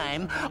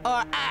time,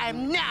 or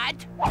I'm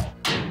not.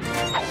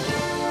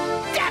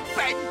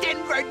 Dapper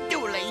Denver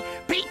Dooley,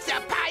 pizza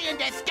pie in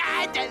the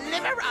sky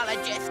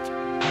deliverologist.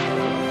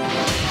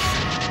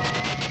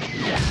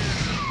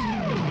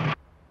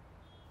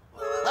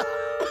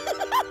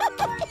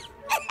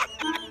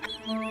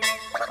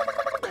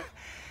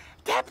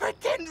 Dapper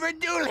Denver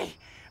Dooley,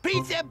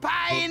 pizza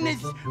pie in the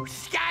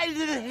sky,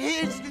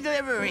 his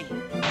delivery.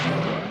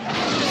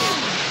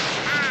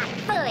 Ah,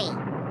 phooey.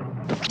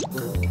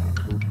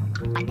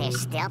 But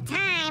there's still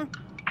time.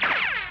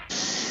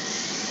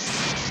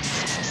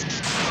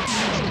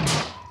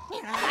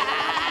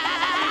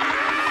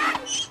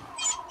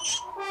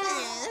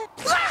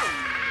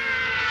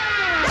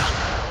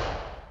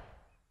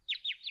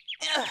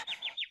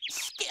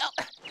 Still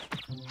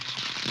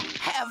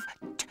have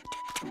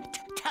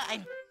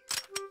time.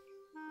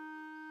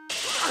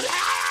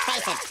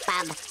 Face it,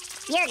 Bub.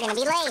 You're gonna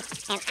be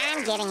late, and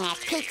I'm getting that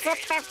pizza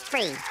for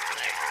free.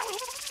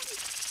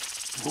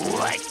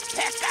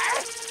 Woodpecker,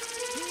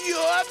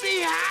 you're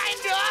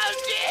behind all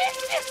this?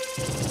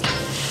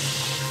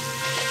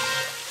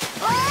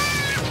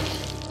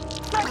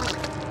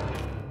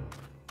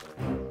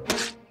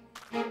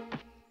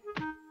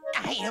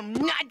 I am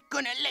not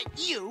gonna let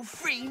you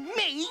free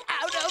me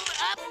out of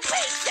a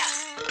pizza.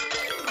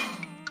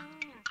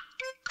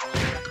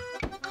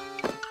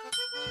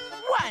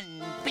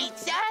 One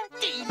pizza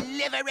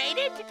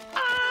deliberated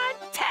on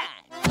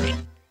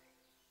time.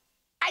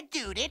 I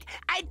doed it,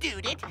 I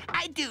doed it,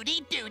 I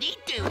doody doody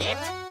doed it.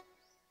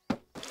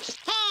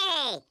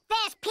 Hey,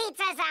 this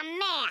pizza's a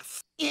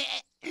mess.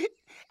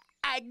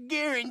 I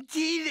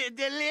guarantee the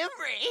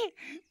delivery,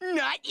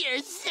 not your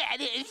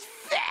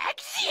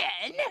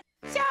satisfaction.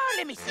 So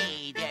let me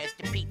see, there's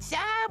the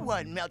pizza,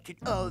 one melted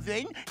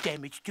oven,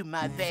 damage to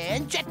my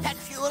van, jetpack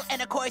fuel,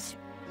 and of course,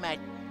 my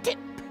tip.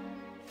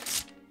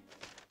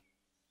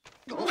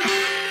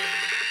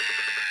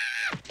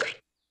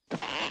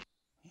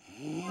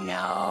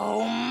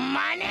 No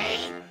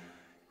money?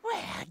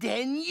 Well,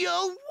 then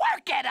you'll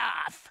work it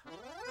off.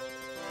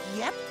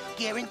 Yep,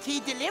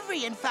 guaranteed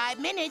delivery in 5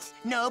 minutes.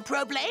 No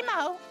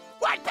problemo.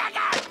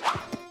 Woodpecker!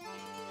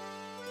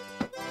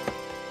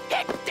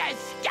 Hit the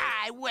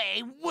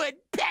skyway,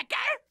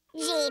 Woodpecker!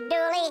 Gee,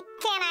 Dooley,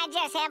 can I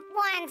just have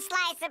one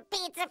slice of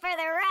pizza for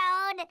the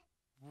road?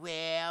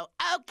 Well,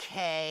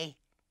 okay.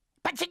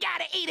 But you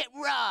gotta eat it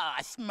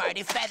raw,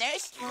 smarty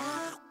feathers.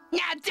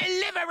 Now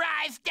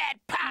deliverize that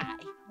pie.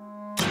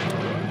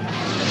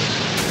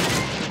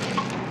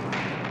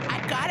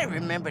 I gotta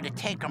remember to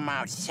take them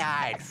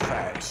outside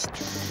first.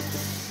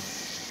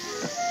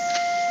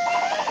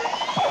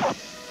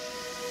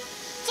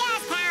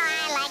 Just how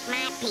I like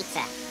my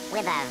pizza,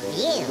 with a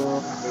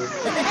view.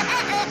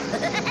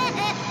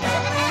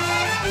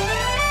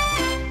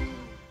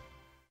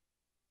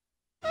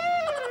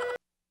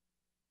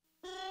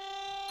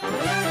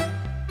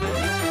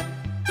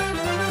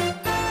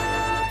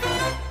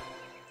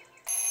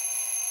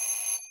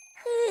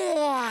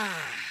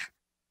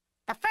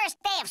 The first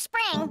day of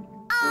spring?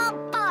 Oh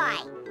boy!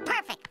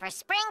 Perfect for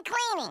spring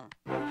cleaning.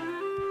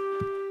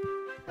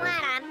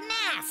 What a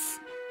mess!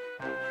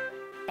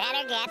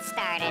 Better get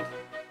started.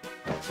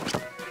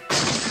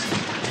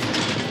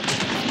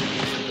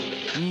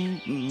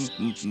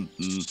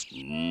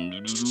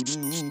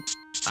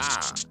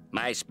 Ah,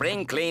 my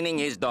spring cleaning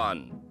is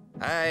done.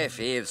 I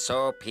feel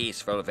so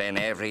peaceful when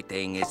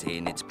everything is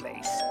in its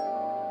place.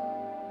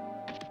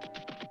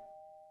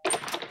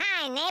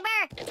 Hi,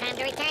 neighbor. Time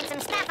to return some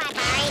stuff I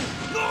buried.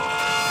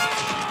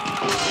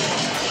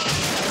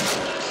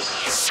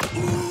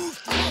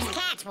 Nice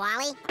catch,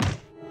 Wally.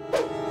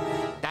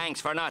 Thanks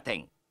for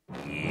nothing.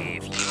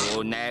 If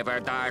you never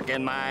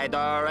darken my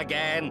door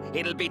again,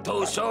 it'll be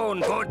too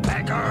soon,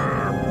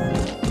 Woodpecker!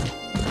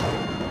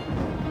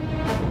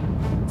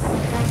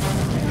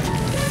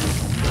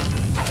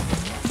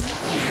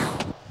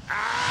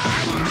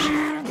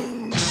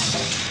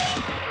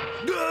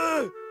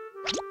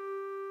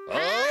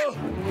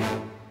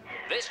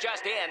 This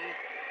just in.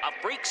 A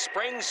freak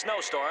spring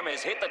snowstorm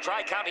has hit the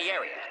Tri-County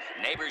area.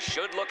 Neighbors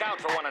should look out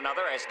for one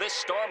another as this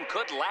storm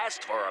could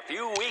last for a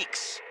few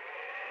weeks.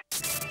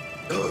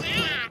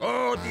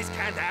 Oh, this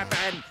can't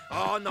happen.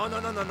 Oh, no, no,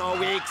 no, no, no,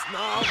 Weeks.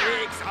 No,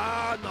 Weeks.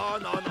 Oh, no,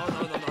 no, no,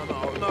 no, no, no,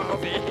 no, no,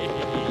 Weeks.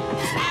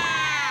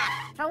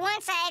 For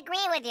once, I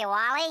agree with you,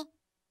 Wally.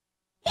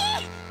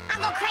 I'll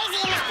go crazy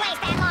in this place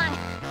that long.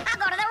 I'll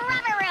go to the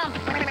rubber room.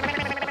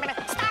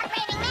 Start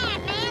raving mad,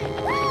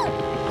 man. Woo!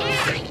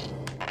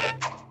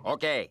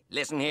 Okay,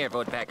 listen here,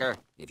 Woodpecker.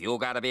 If you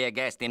gotta be a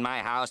guest in my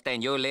house,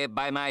 then you live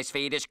by my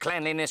Swedish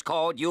cleanliness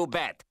code, you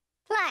bet.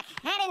 Look,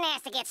 I didn't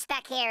ask to get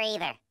stuck here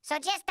either. So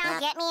just don't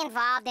get me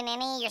involved in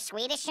any of your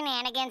Swedish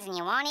shenanigans and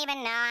you won't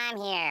even know I'm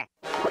here.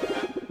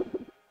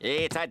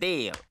 It's a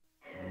deal.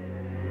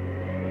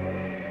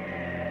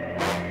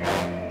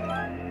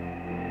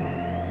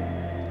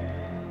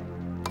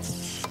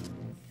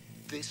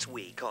 This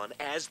week on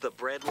As the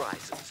Bread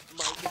Rises,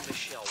 Mike and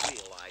Michelle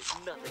realize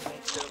nothing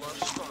makes their love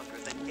stronger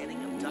than getting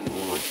them tucked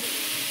in.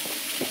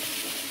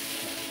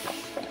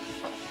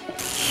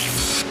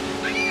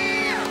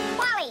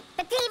 Wally,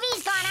 the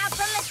TV's gone out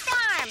from the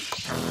storm.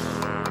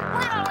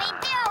 What'll we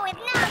do with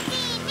no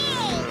TV?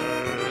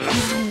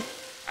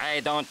 I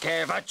don't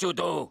care what you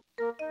do.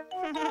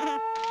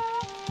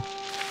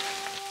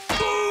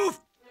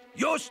 Move!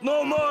 Just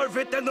no more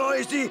with the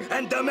noisy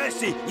and the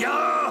messy,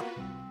 yeah?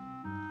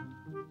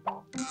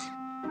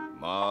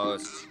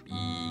 Must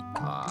be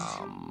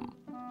calm.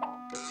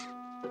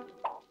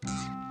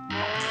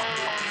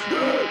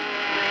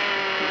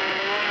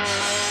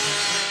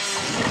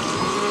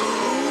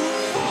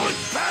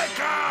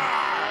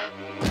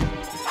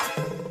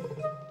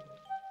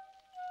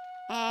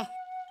 Let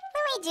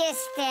me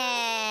just,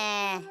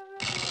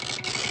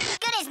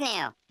 good as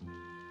new.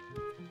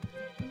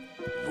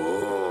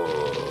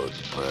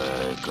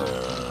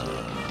 Woodpecker.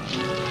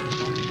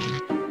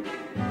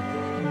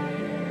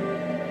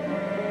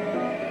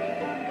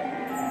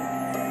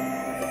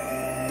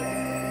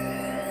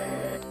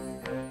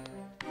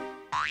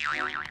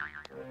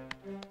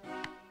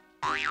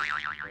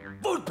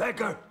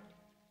 Woodpecker!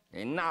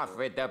 Enough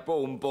with the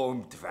boom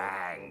boom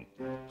twang.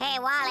 Hey,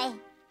 Wally,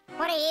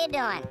 what are you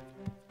doing?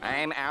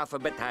 I'm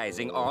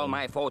alphabetizing all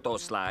my photo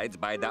slides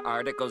by the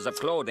articles of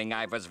clothing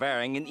I was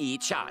wearing in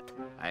each shot.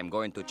 I'm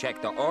going to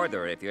check the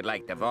order if you'd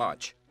like to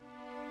watch.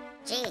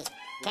 Gee,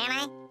 can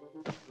I?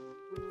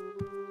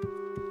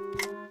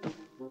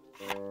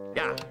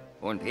 Yeah,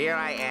 and here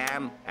I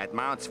am at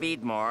Mount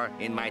Sweetmore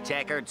in my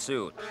checkered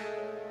suit.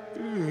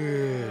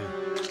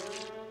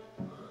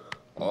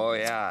 Oh,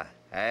 yeah.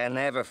 I'll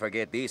never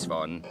forget this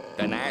one.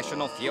 The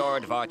National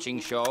Fjord Watching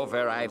Show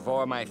where I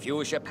wore my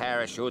fuchsia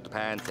parachute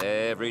pants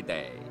every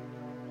day.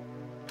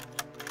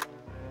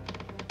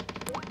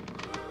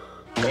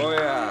 Oh,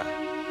 yeah.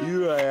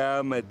 Here I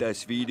am at the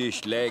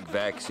Swedish leg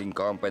waxing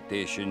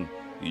competition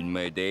in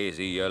my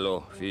daisy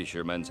yellow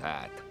fisherman's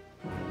hat.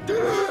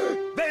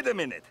 Wait a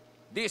minute.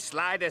 This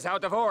slide is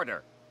out of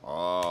order.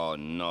 Oh,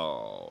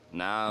 no.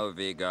 Now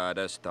we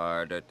gotta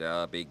start at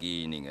the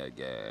beginning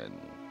again.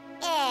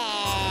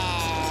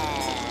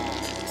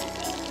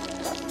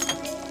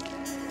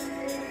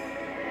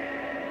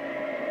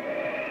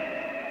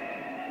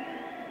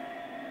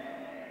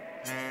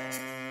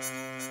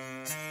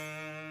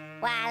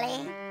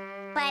 Wally,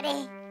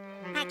 buddy,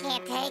 I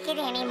can't take it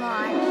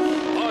anymore.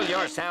 Pull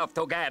yourself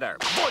together,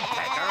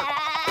 Woodpecker.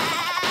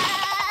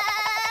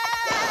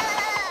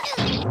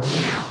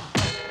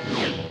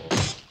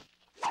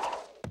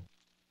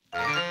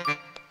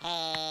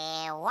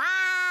 Hey,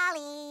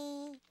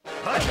 Wally.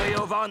 What do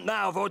you want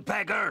now,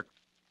 Woodpecker?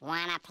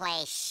 Wanna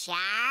play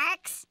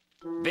sharks?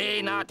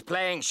 Be not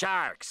playing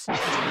sharks.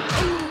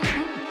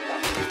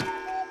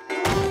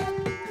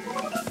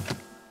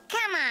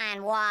 Come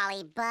on,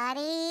 Wally,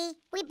 buddy.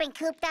 We've been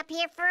cooped up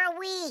here for a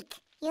week.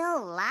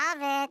 You'll love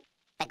it.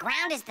 The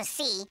ground is the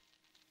sea,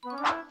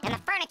 and the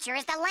furniture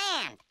is the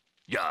land.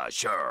 Yeah,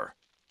 sure.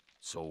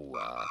 So,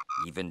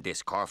 even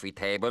this coffee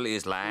table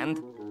is land?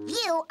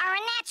 You are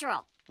a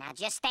natural. Now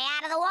just stay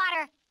out of the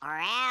water, or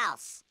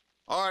else.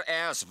 Or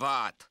else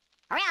what?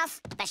 Or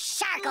else the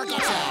shark will get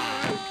you.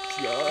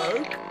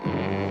 Shark?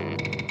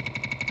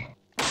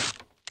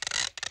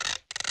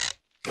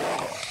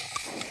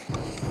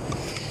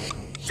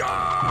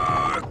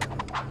 Shark!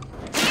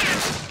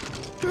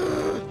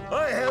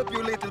 I help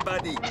you, little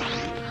buddy. The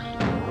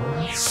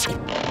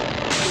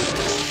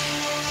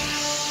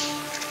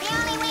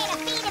only way to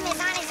feed him is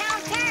on his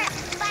own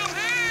turf. But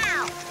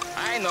how?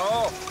 I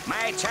know.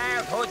 My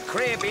childhood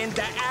crib in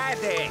the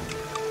attic.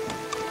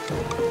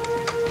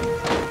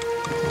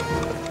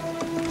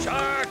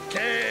 Shark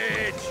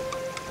cage!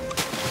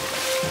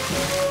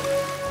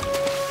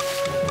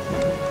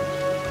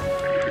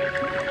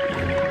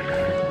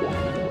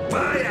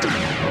 Fire!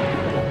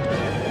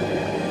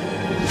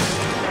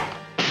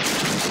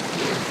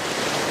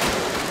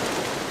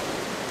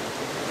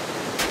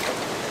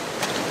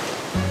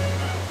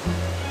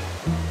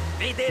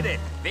 We did it!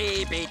 We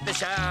We beat the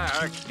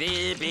shark.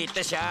 We beat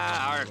the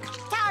shark.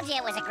 Told you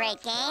it was a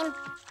great game.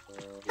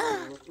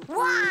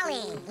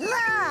 Wally,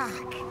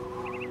 look!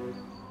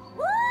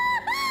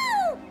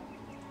 Woohoo!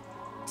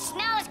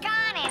 Snow's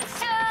gone and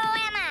so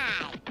am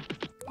I.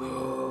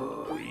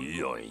 Oh,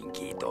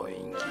 yoinky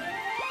doinky.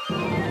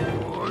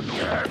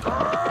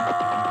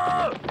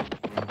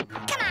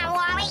 Come on,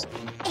 Wally.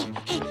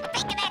 Think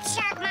of that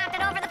shark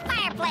mounted over the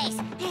fireplace.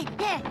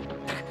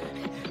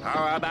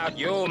 How about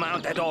you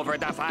mount it over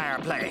the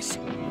fireplace?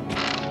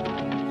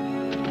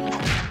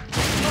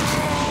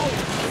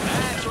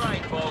 That's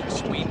right,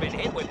 folks. We've been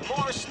hit with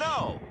more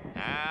snow.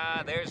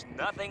 There's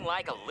nothing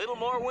like a little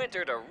more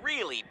winter to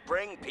really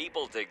bring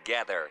people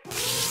together.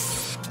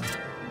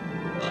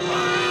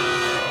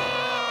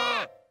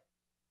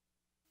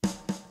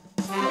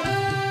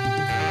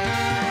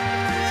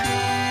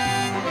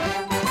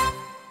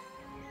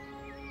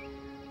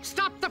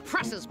 Stop the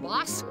presses,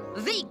 boss.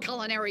 The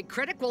culinary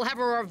critic will have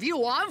a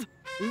review of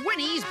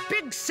Winnie's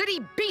Big City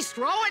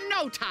Bistro in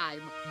no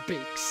time.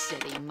 Big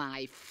city,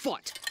 my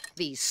foot.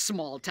 These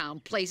small-town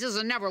places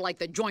are never like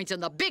the joints in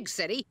the big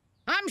city.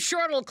 I'm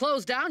sure it'll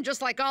close down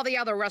just like all the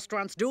other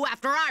restaurants do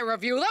after I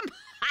review them.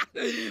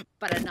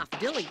 But enough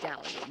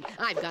dilly-dallying.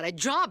 I've got a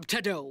job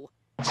to do.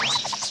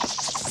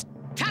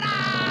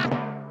 Ta-da!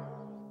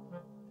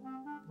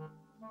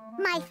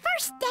 My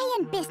first day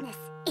in business.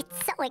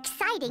 It's so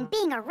exciting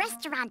being a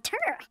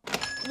restaurateur.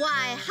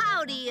 Why,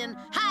 howdy and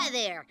hi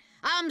there.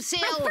 I'm Sil.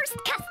 My first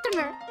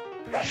customer.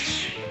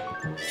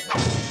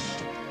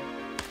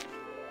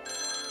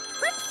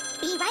 Whoops,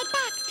 be right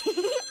back.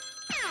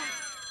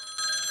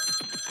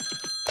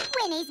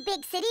 Winnie's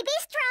Big City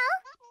Bistro.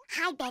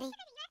 Hi, Betty.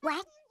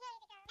 What?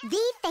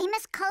 The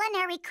famous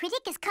culinary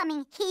critic is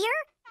coming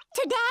here?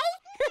 Today?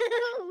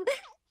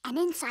 An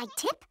inside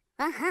tip?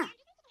 Uh-huh.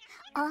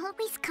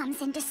 Always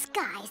comes in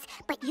disguise,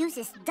 but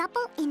uses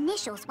double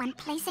initials when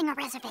placing a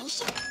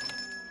reservation.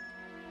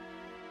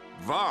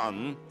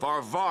 One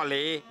for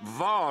Volley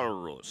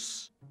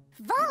Walrus.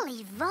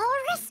 Volley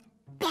Walrus?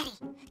 Betty,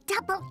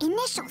 double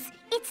initials.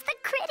 It's the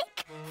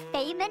critic.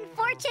 Fame and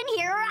fortune,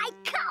 here I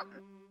come.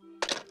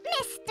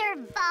 Mr.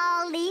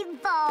 Volley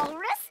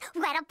Walrus,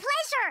 what a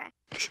pleasure.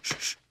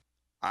 Shh.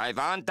 I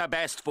want the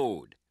best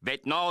food,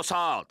 with no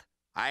salt.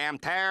 I am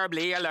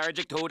terribly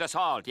allergic to the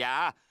salt,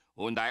 yeah?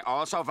 And I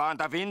also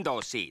want a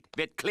window seat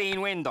with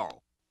clean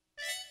window.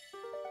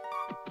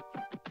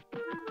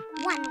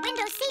 One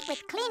window seat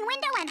with clean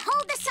window and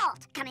hold the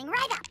salt. Coming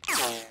right up.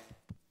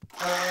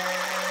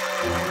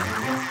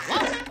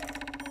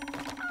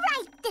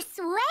 Right this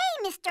way,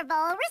 Mr.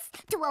 Walrus,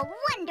 to a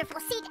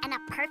wonderful seat and a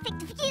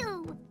perfect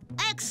view.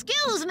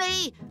 Excuse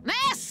me,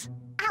 miss?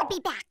 I'll be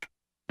back.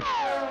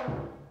 How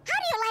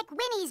do you like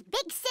Winnie's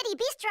Big City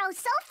Bistro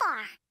so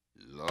far?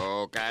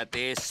 Look at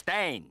this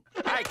stain.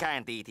 I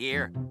can't eat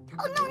here.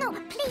 Oh, no,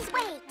 please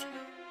wait.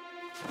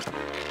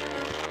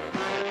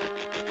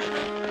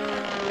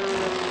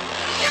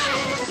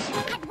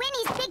 At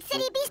Winnie's Big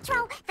City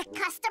Bistro, the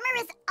customer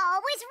is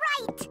always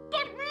right.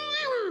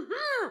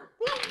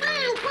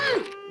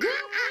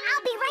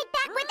 I'll be right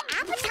back with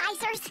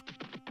appetizers.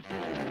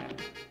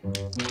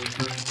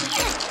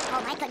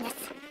 Oh, my goodness.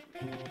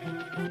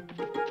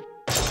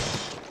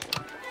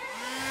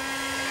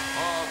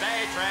 Oh,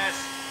 waitress,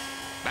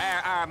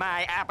 where are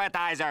my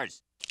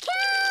appetizers?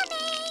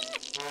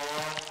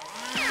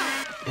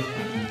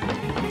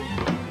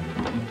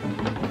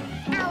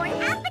 Our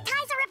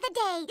appetizer of the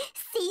day,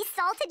 sea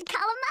salted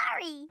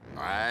calamari.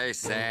 I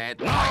said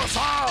no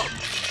salt!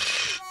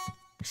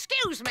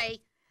 Excuse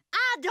me,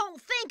 I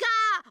don't think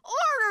I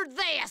ordered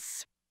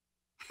this.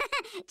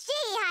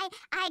 Gee,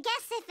 I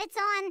guess if it's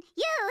on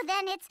you,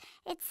 then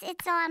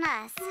it's on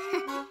us.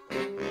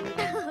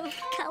 Oh,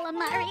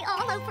 calamari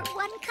all over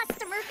one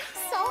customer,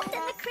 salt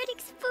in the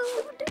critic's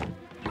food.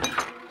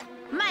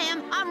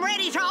 Ma'am, I'm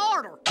ready to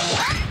order.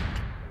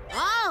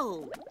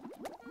 Oh.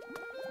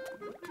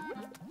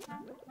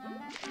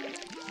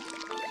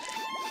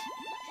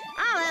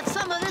 I'll have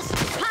some of this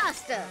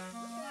pasta.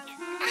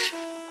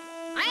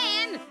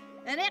 And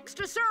an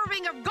extra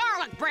serving of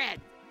garlic bread.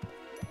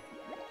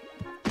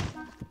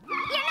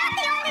 You're not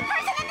the only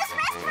person in this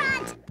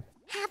restaurant.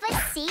 Have a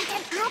seat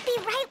and I'll be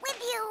right with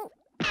you.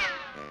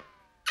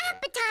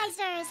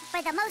 Appetizers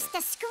for the most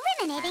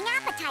discriminating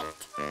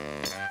appetite.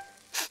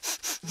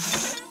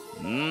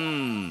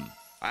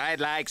 I'd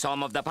like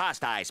some of the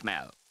pasta I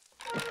smell.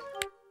 Of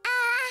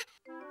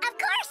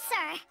course,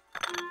 sir.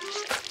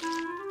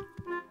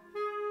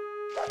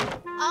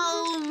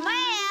 Oh,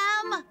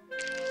 ma'am.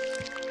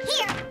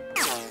 Here.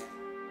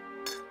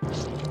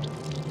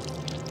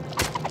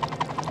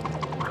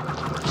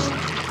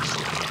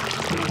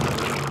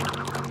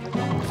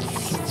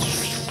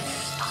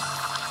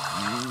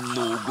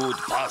 No good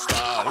pasta.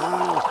 Oh,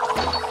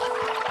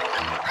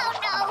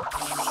 no.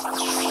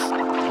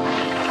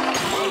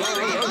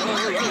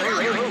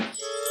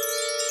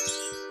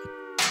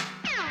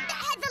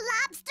 The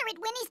lobster at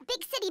Winnie's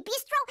Big City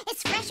Bistro is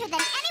fresher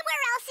than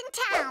anywhere else in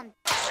town.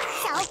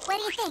 So, what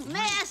do you think?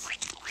 Miss,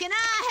 can I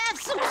have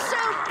some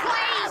soup,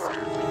 please?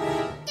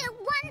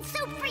 One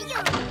soup for you.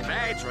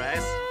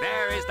 waitress.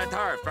 There is the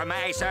turf from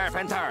my surf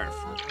and turf.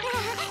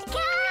 Coming!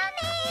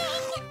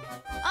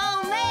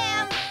 Oh,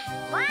 ma'am.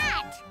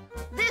 What?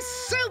 This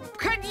soup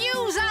could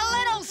use a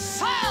little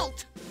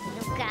salt!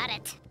 You got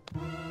it.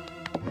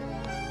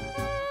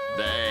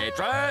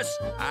 Waitress,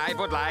 I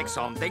would like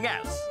something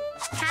else.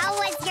 How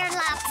was your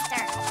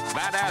lobster?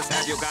 What else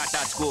have you got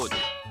that's good?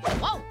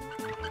 Whoa!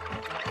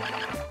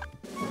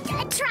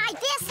 Try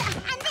this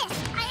and this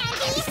and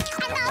these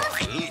and those.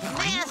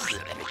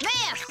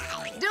 Miss!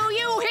 Do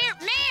you hear?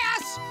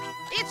 Miss!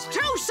 It's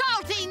too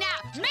salty now!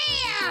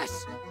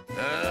 Miss!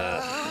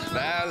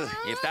 Well,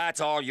 if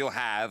that's all you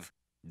have,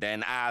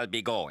 then I'll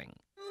be going.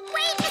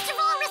 Wait, Mr.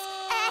 Walrus!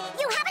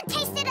 You haven't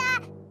tasted,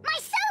 my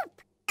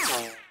soup!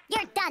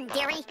 You're done,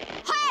 dearie.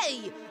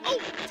 Hey! Oh,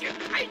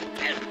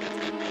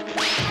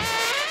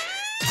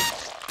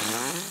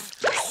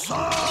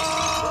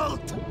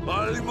 Salt!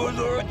 I'm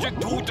allergic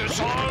to the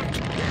salt!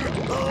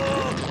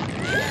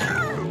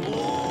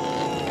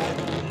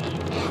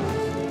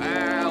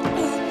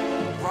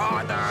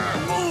 Brother!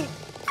 Oh,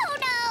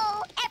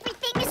 no!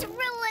 Everything is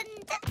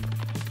ruined.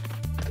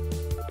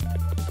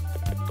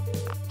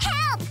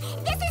 Help!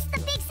 This is the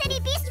Big City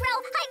Bistro.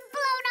 I've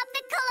blown up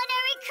the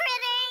culinary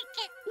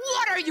critic.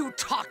 what are you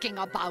talking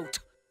about?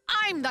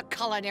 I'm the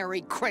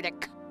culinary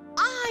critic.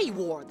 I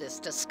wore this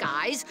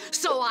disguise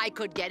so I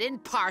could get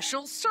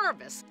impartial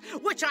service,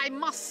 which I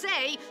must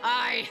say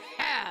I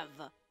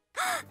have.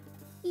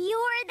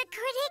 You're the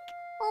critic?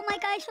 Oh my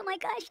gosh, oh my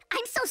gosh.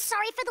 I'm so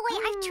sorry for the way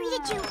I've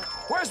treated you.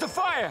 Where's the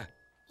fire?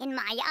 In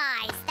my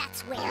eyes,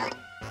 that's where.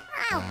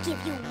 I'll give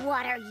you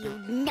water, you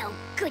no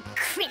good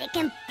critic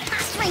and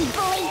posturing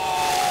bully.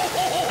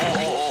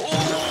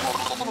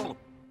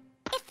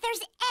 If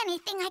there's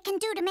anything I can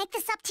do to make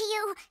this up to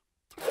you,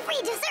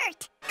 free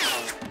dessert.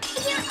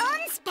 Your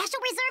own special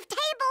reserved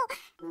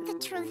table. The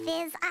truth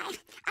is,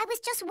 I was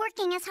just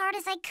working as hard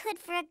as I could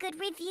for a good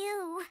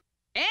review.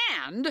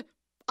 And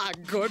a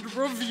good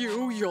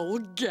review you'll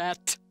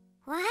get.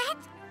 What?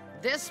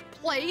 This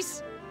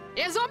place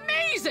is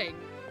amazing.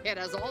 It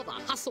has all the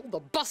hustle, the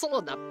bustle,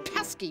 and the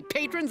pesky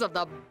patrons of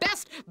the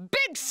best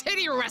big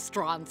city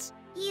restaurants.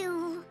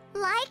 You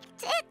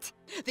liked it?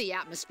 The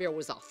atmosphere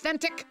was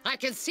authentic. I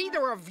can see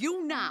the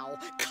review now.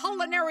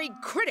 Culinary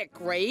critic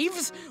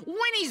raves.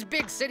 Winnie's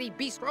Big City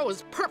Bistro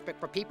is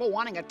perfect for people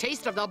wanting a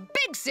taste of the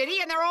big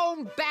city in their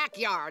own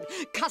backyard.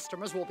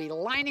 Customers will be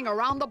lining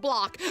around the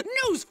block.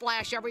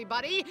 Newsflash,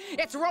 everybody.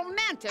 It's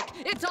romantic.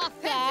 It's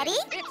authentic. Daddy,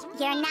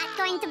 you're not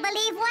going to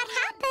believe what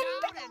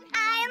happened.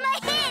 I'm a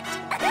hit.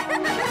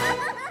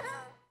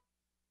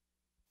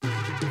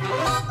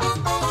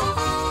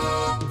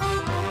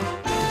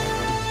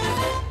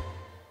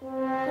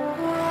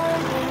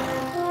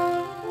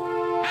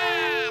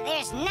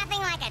 There's nothing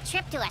like a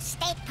trip to a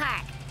state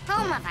park,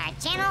 home of our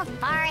gentle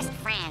forest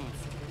friends.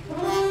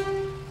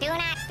 Do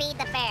not feed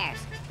the bears.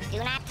 Do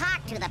not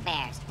talk to the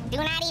bears. Do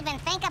not even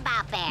think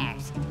about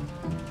bears.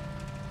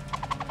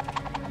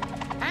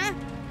 Huh?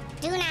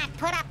 Do not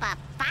put up a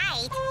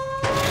fight.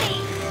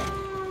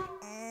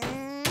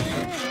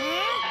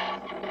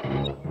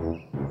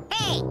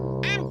 Hey,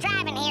 I'm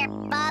driving here,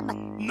 bub.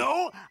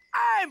 No,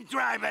 I'm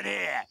driving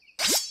here!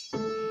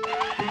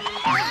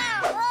 Whoa,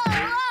 whoa,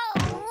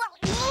 whoa,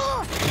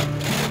 whoa.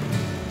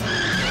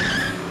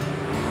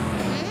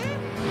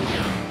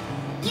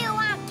 You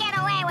won't get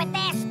away with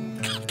this.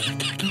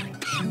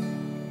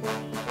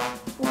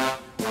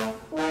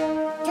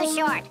 Too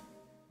short.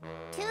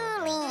 Too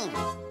lean.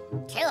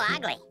 Too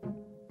ugly.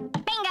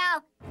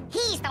 Bingo!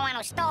 He's the one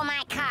who stole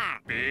my car.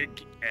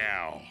 Big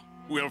Al.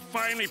 We'll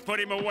finally put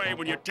him away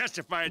when you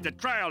testify at the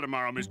trial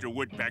tomorrow, Mr.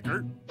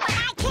 Woodpecker. But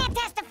I can't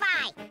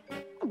testify.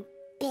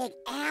 Big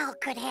Al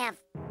could have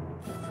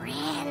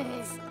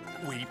friends.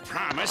 We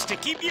promise to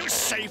keep you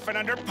safe and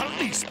under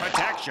police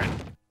protection.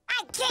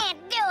 I can't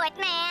do it,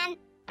 man.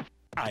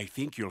 I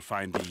think you'll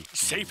find the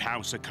safe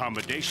house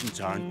accommodations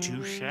aren't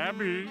too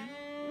shabby.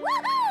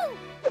 Woohoo!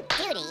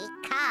 Duty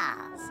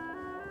calls.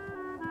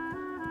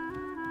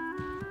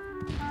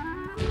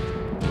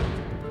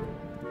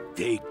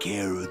 Take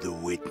care of the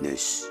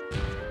witness.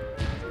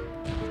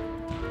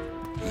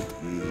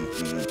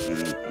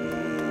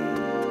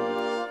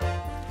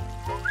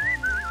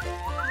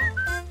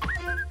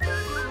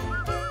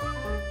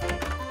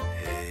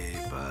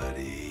 Hey,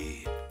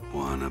 buddy.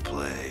 Wanna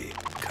play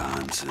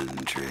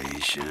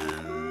concentration?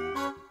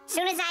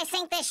 Soon as I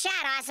sink this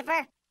shot,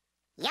 Ossifer.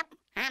 Yep,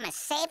 I'm as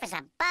safe as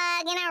a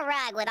bug in a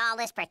rug with all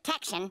this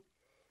protection.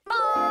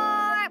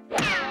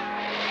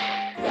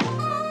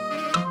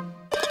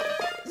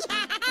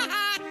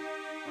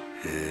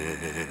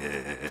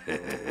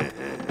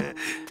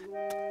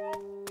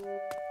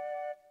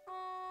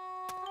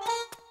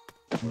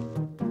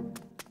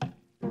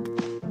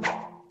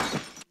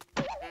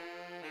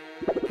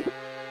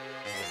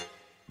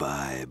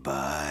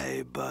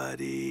 Bye-bye,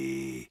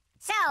 buddy.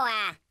 So,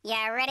 you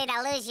ready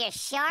to lose your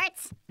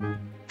shorts?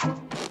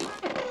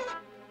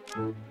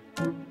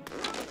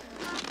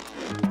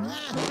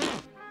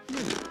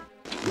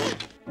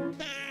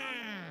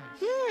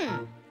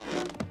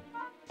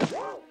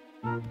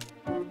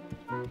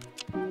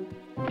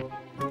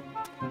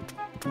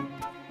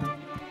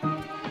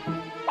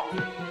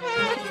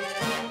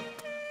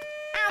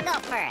 I'll go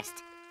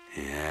first.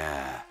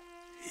 Yeah,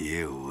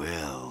 you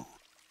will.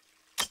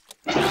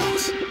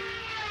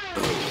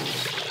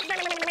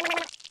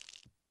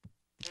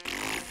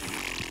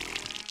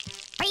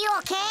 Are you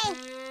okay?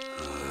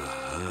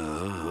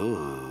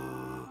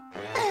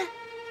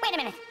 Wait a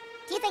minute.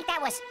 Do you think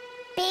that was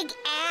Big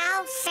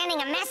Al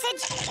sending a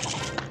message?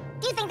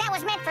 Do you think that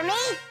was meant for me?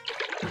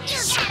 You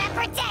gotta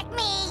protect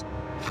me!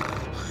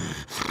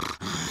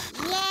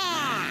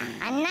 Yeah,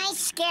 a nice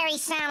scary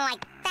sound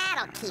like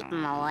that'll keep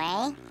him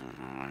away.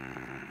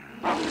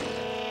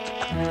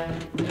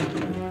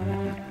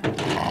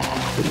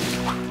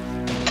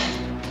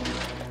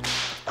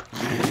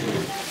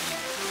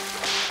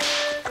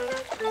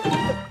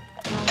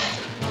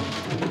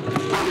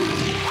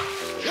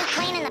 You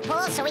cleaning the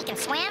pool so we can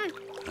swim?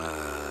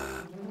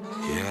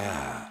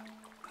 Yeah.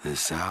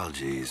 This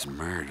algae's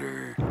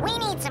murder. We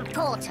need some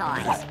pool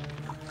toys.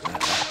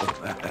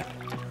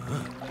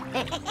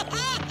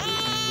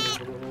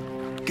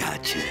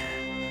 Gotcha.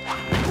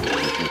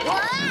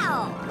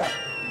 Whoa!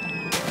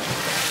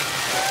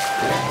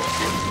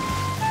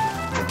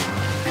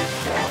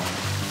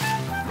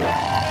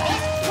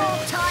 This pool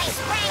toy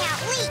sprang a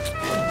leak!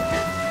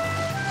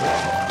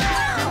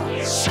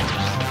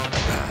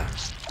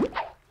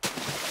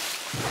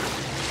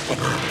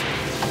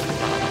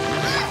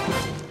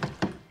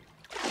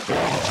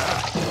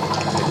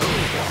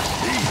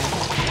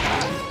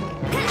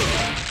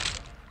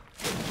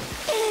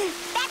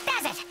 That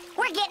does it!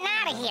 We're getting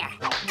out of here!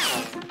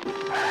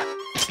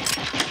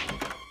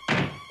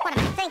 What am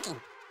I thinking?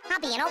 I'll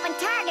be an open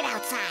target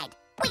outside.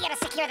 We gotta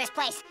secure this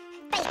place.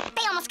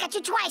 They almost got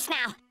you twice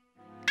now.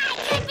 I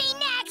could be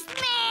next,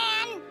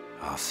 man!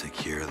 I'll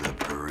secure the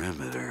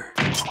perimeter.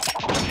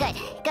 Good,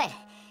 good.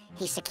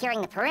 He's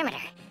securing the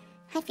perimeter.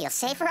 I feel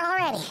safer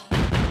already.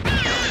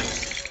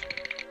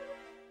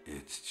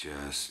 It's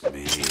just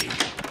me.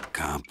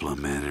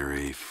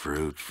 Complimentary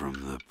fruit from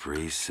the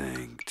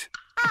precinct.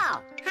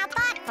 Oh, how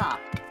thoughtful.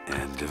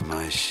 End of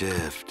my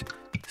shift.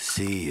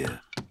 See ya,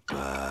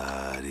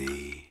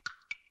 buddy.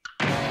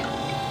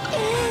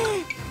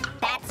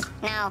 That's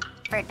no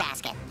fruit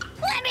basket.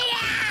 Let me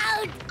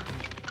out!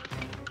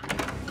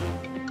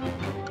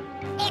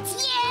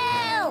 It's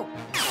you!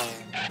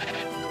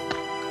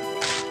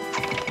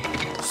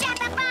 Shut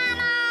the bomb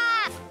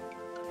off!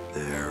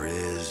 There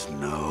is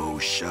no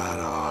shut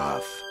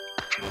off.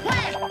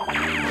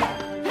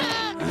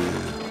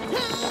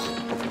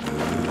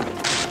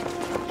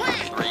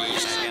 Three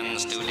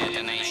seconds to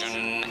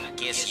detonation.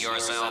 Kiss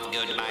yourself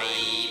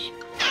goodbye.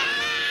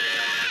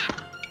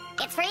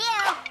 It's for you.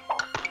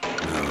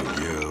 No,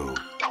 you.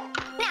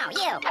 No,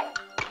 you.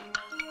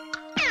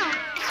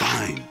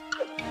 Fine.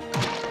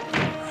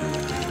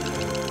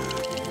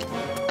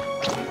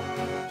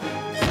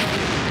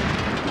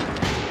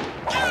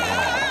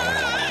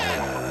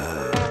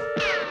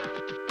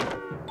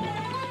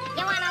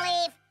 You wanna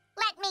leave?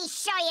 Let me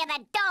show you the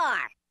door.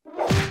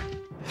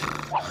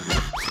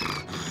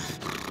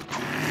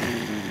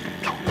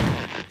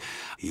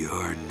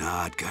 You're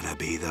not gonna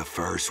be the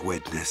first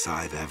witness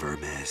I've ever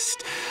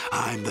missed.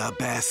 I'm the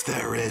best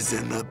there is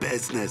in the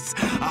business.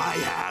 I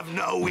have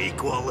no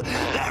equal.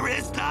 There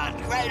is none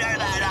greater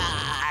than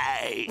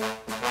I.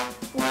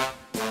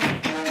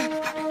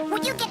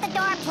 Would you get the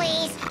door,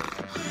 please?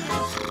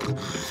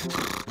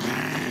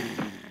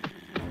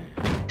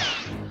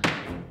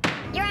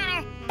 Your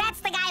Honor, that's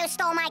the guy who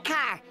stole my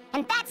car.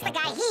 And that's the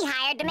guy he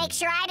hired to make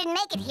sure I didn't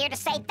make it here to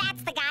say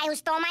that's the guy who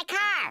stole my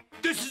car.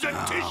 This is a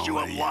tissue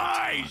what of are you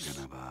lies!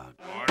 talking about?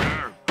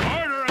 Order!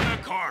 Order in the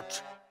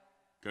court!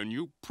 Can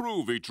you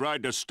prove he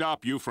tried to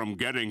stop you from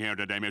getting here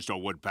today, Mr.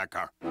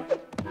 Woodpecker?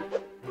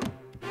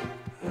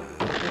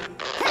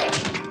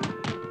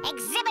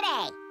 Exhibit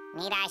A.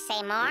 Need I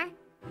say more?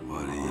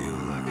 What are you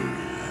looking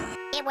at?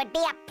 It would be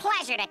a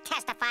pleasure to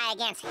testify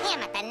against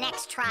him at the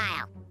next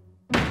trial.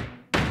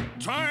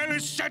 Trial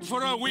is set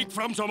for a week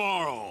from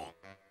tomorrow.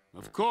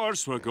 Of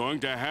course, we're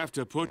going to have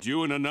to put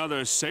you in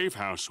another safe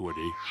house,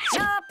 Woody.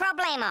 No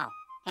problemo.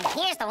 And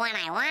here's the one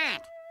I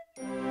want.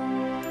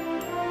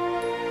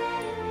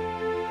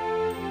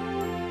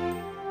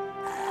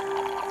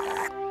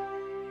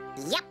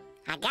 Yep,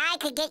 a guy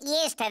could get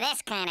used to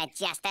this kind of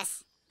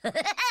justice.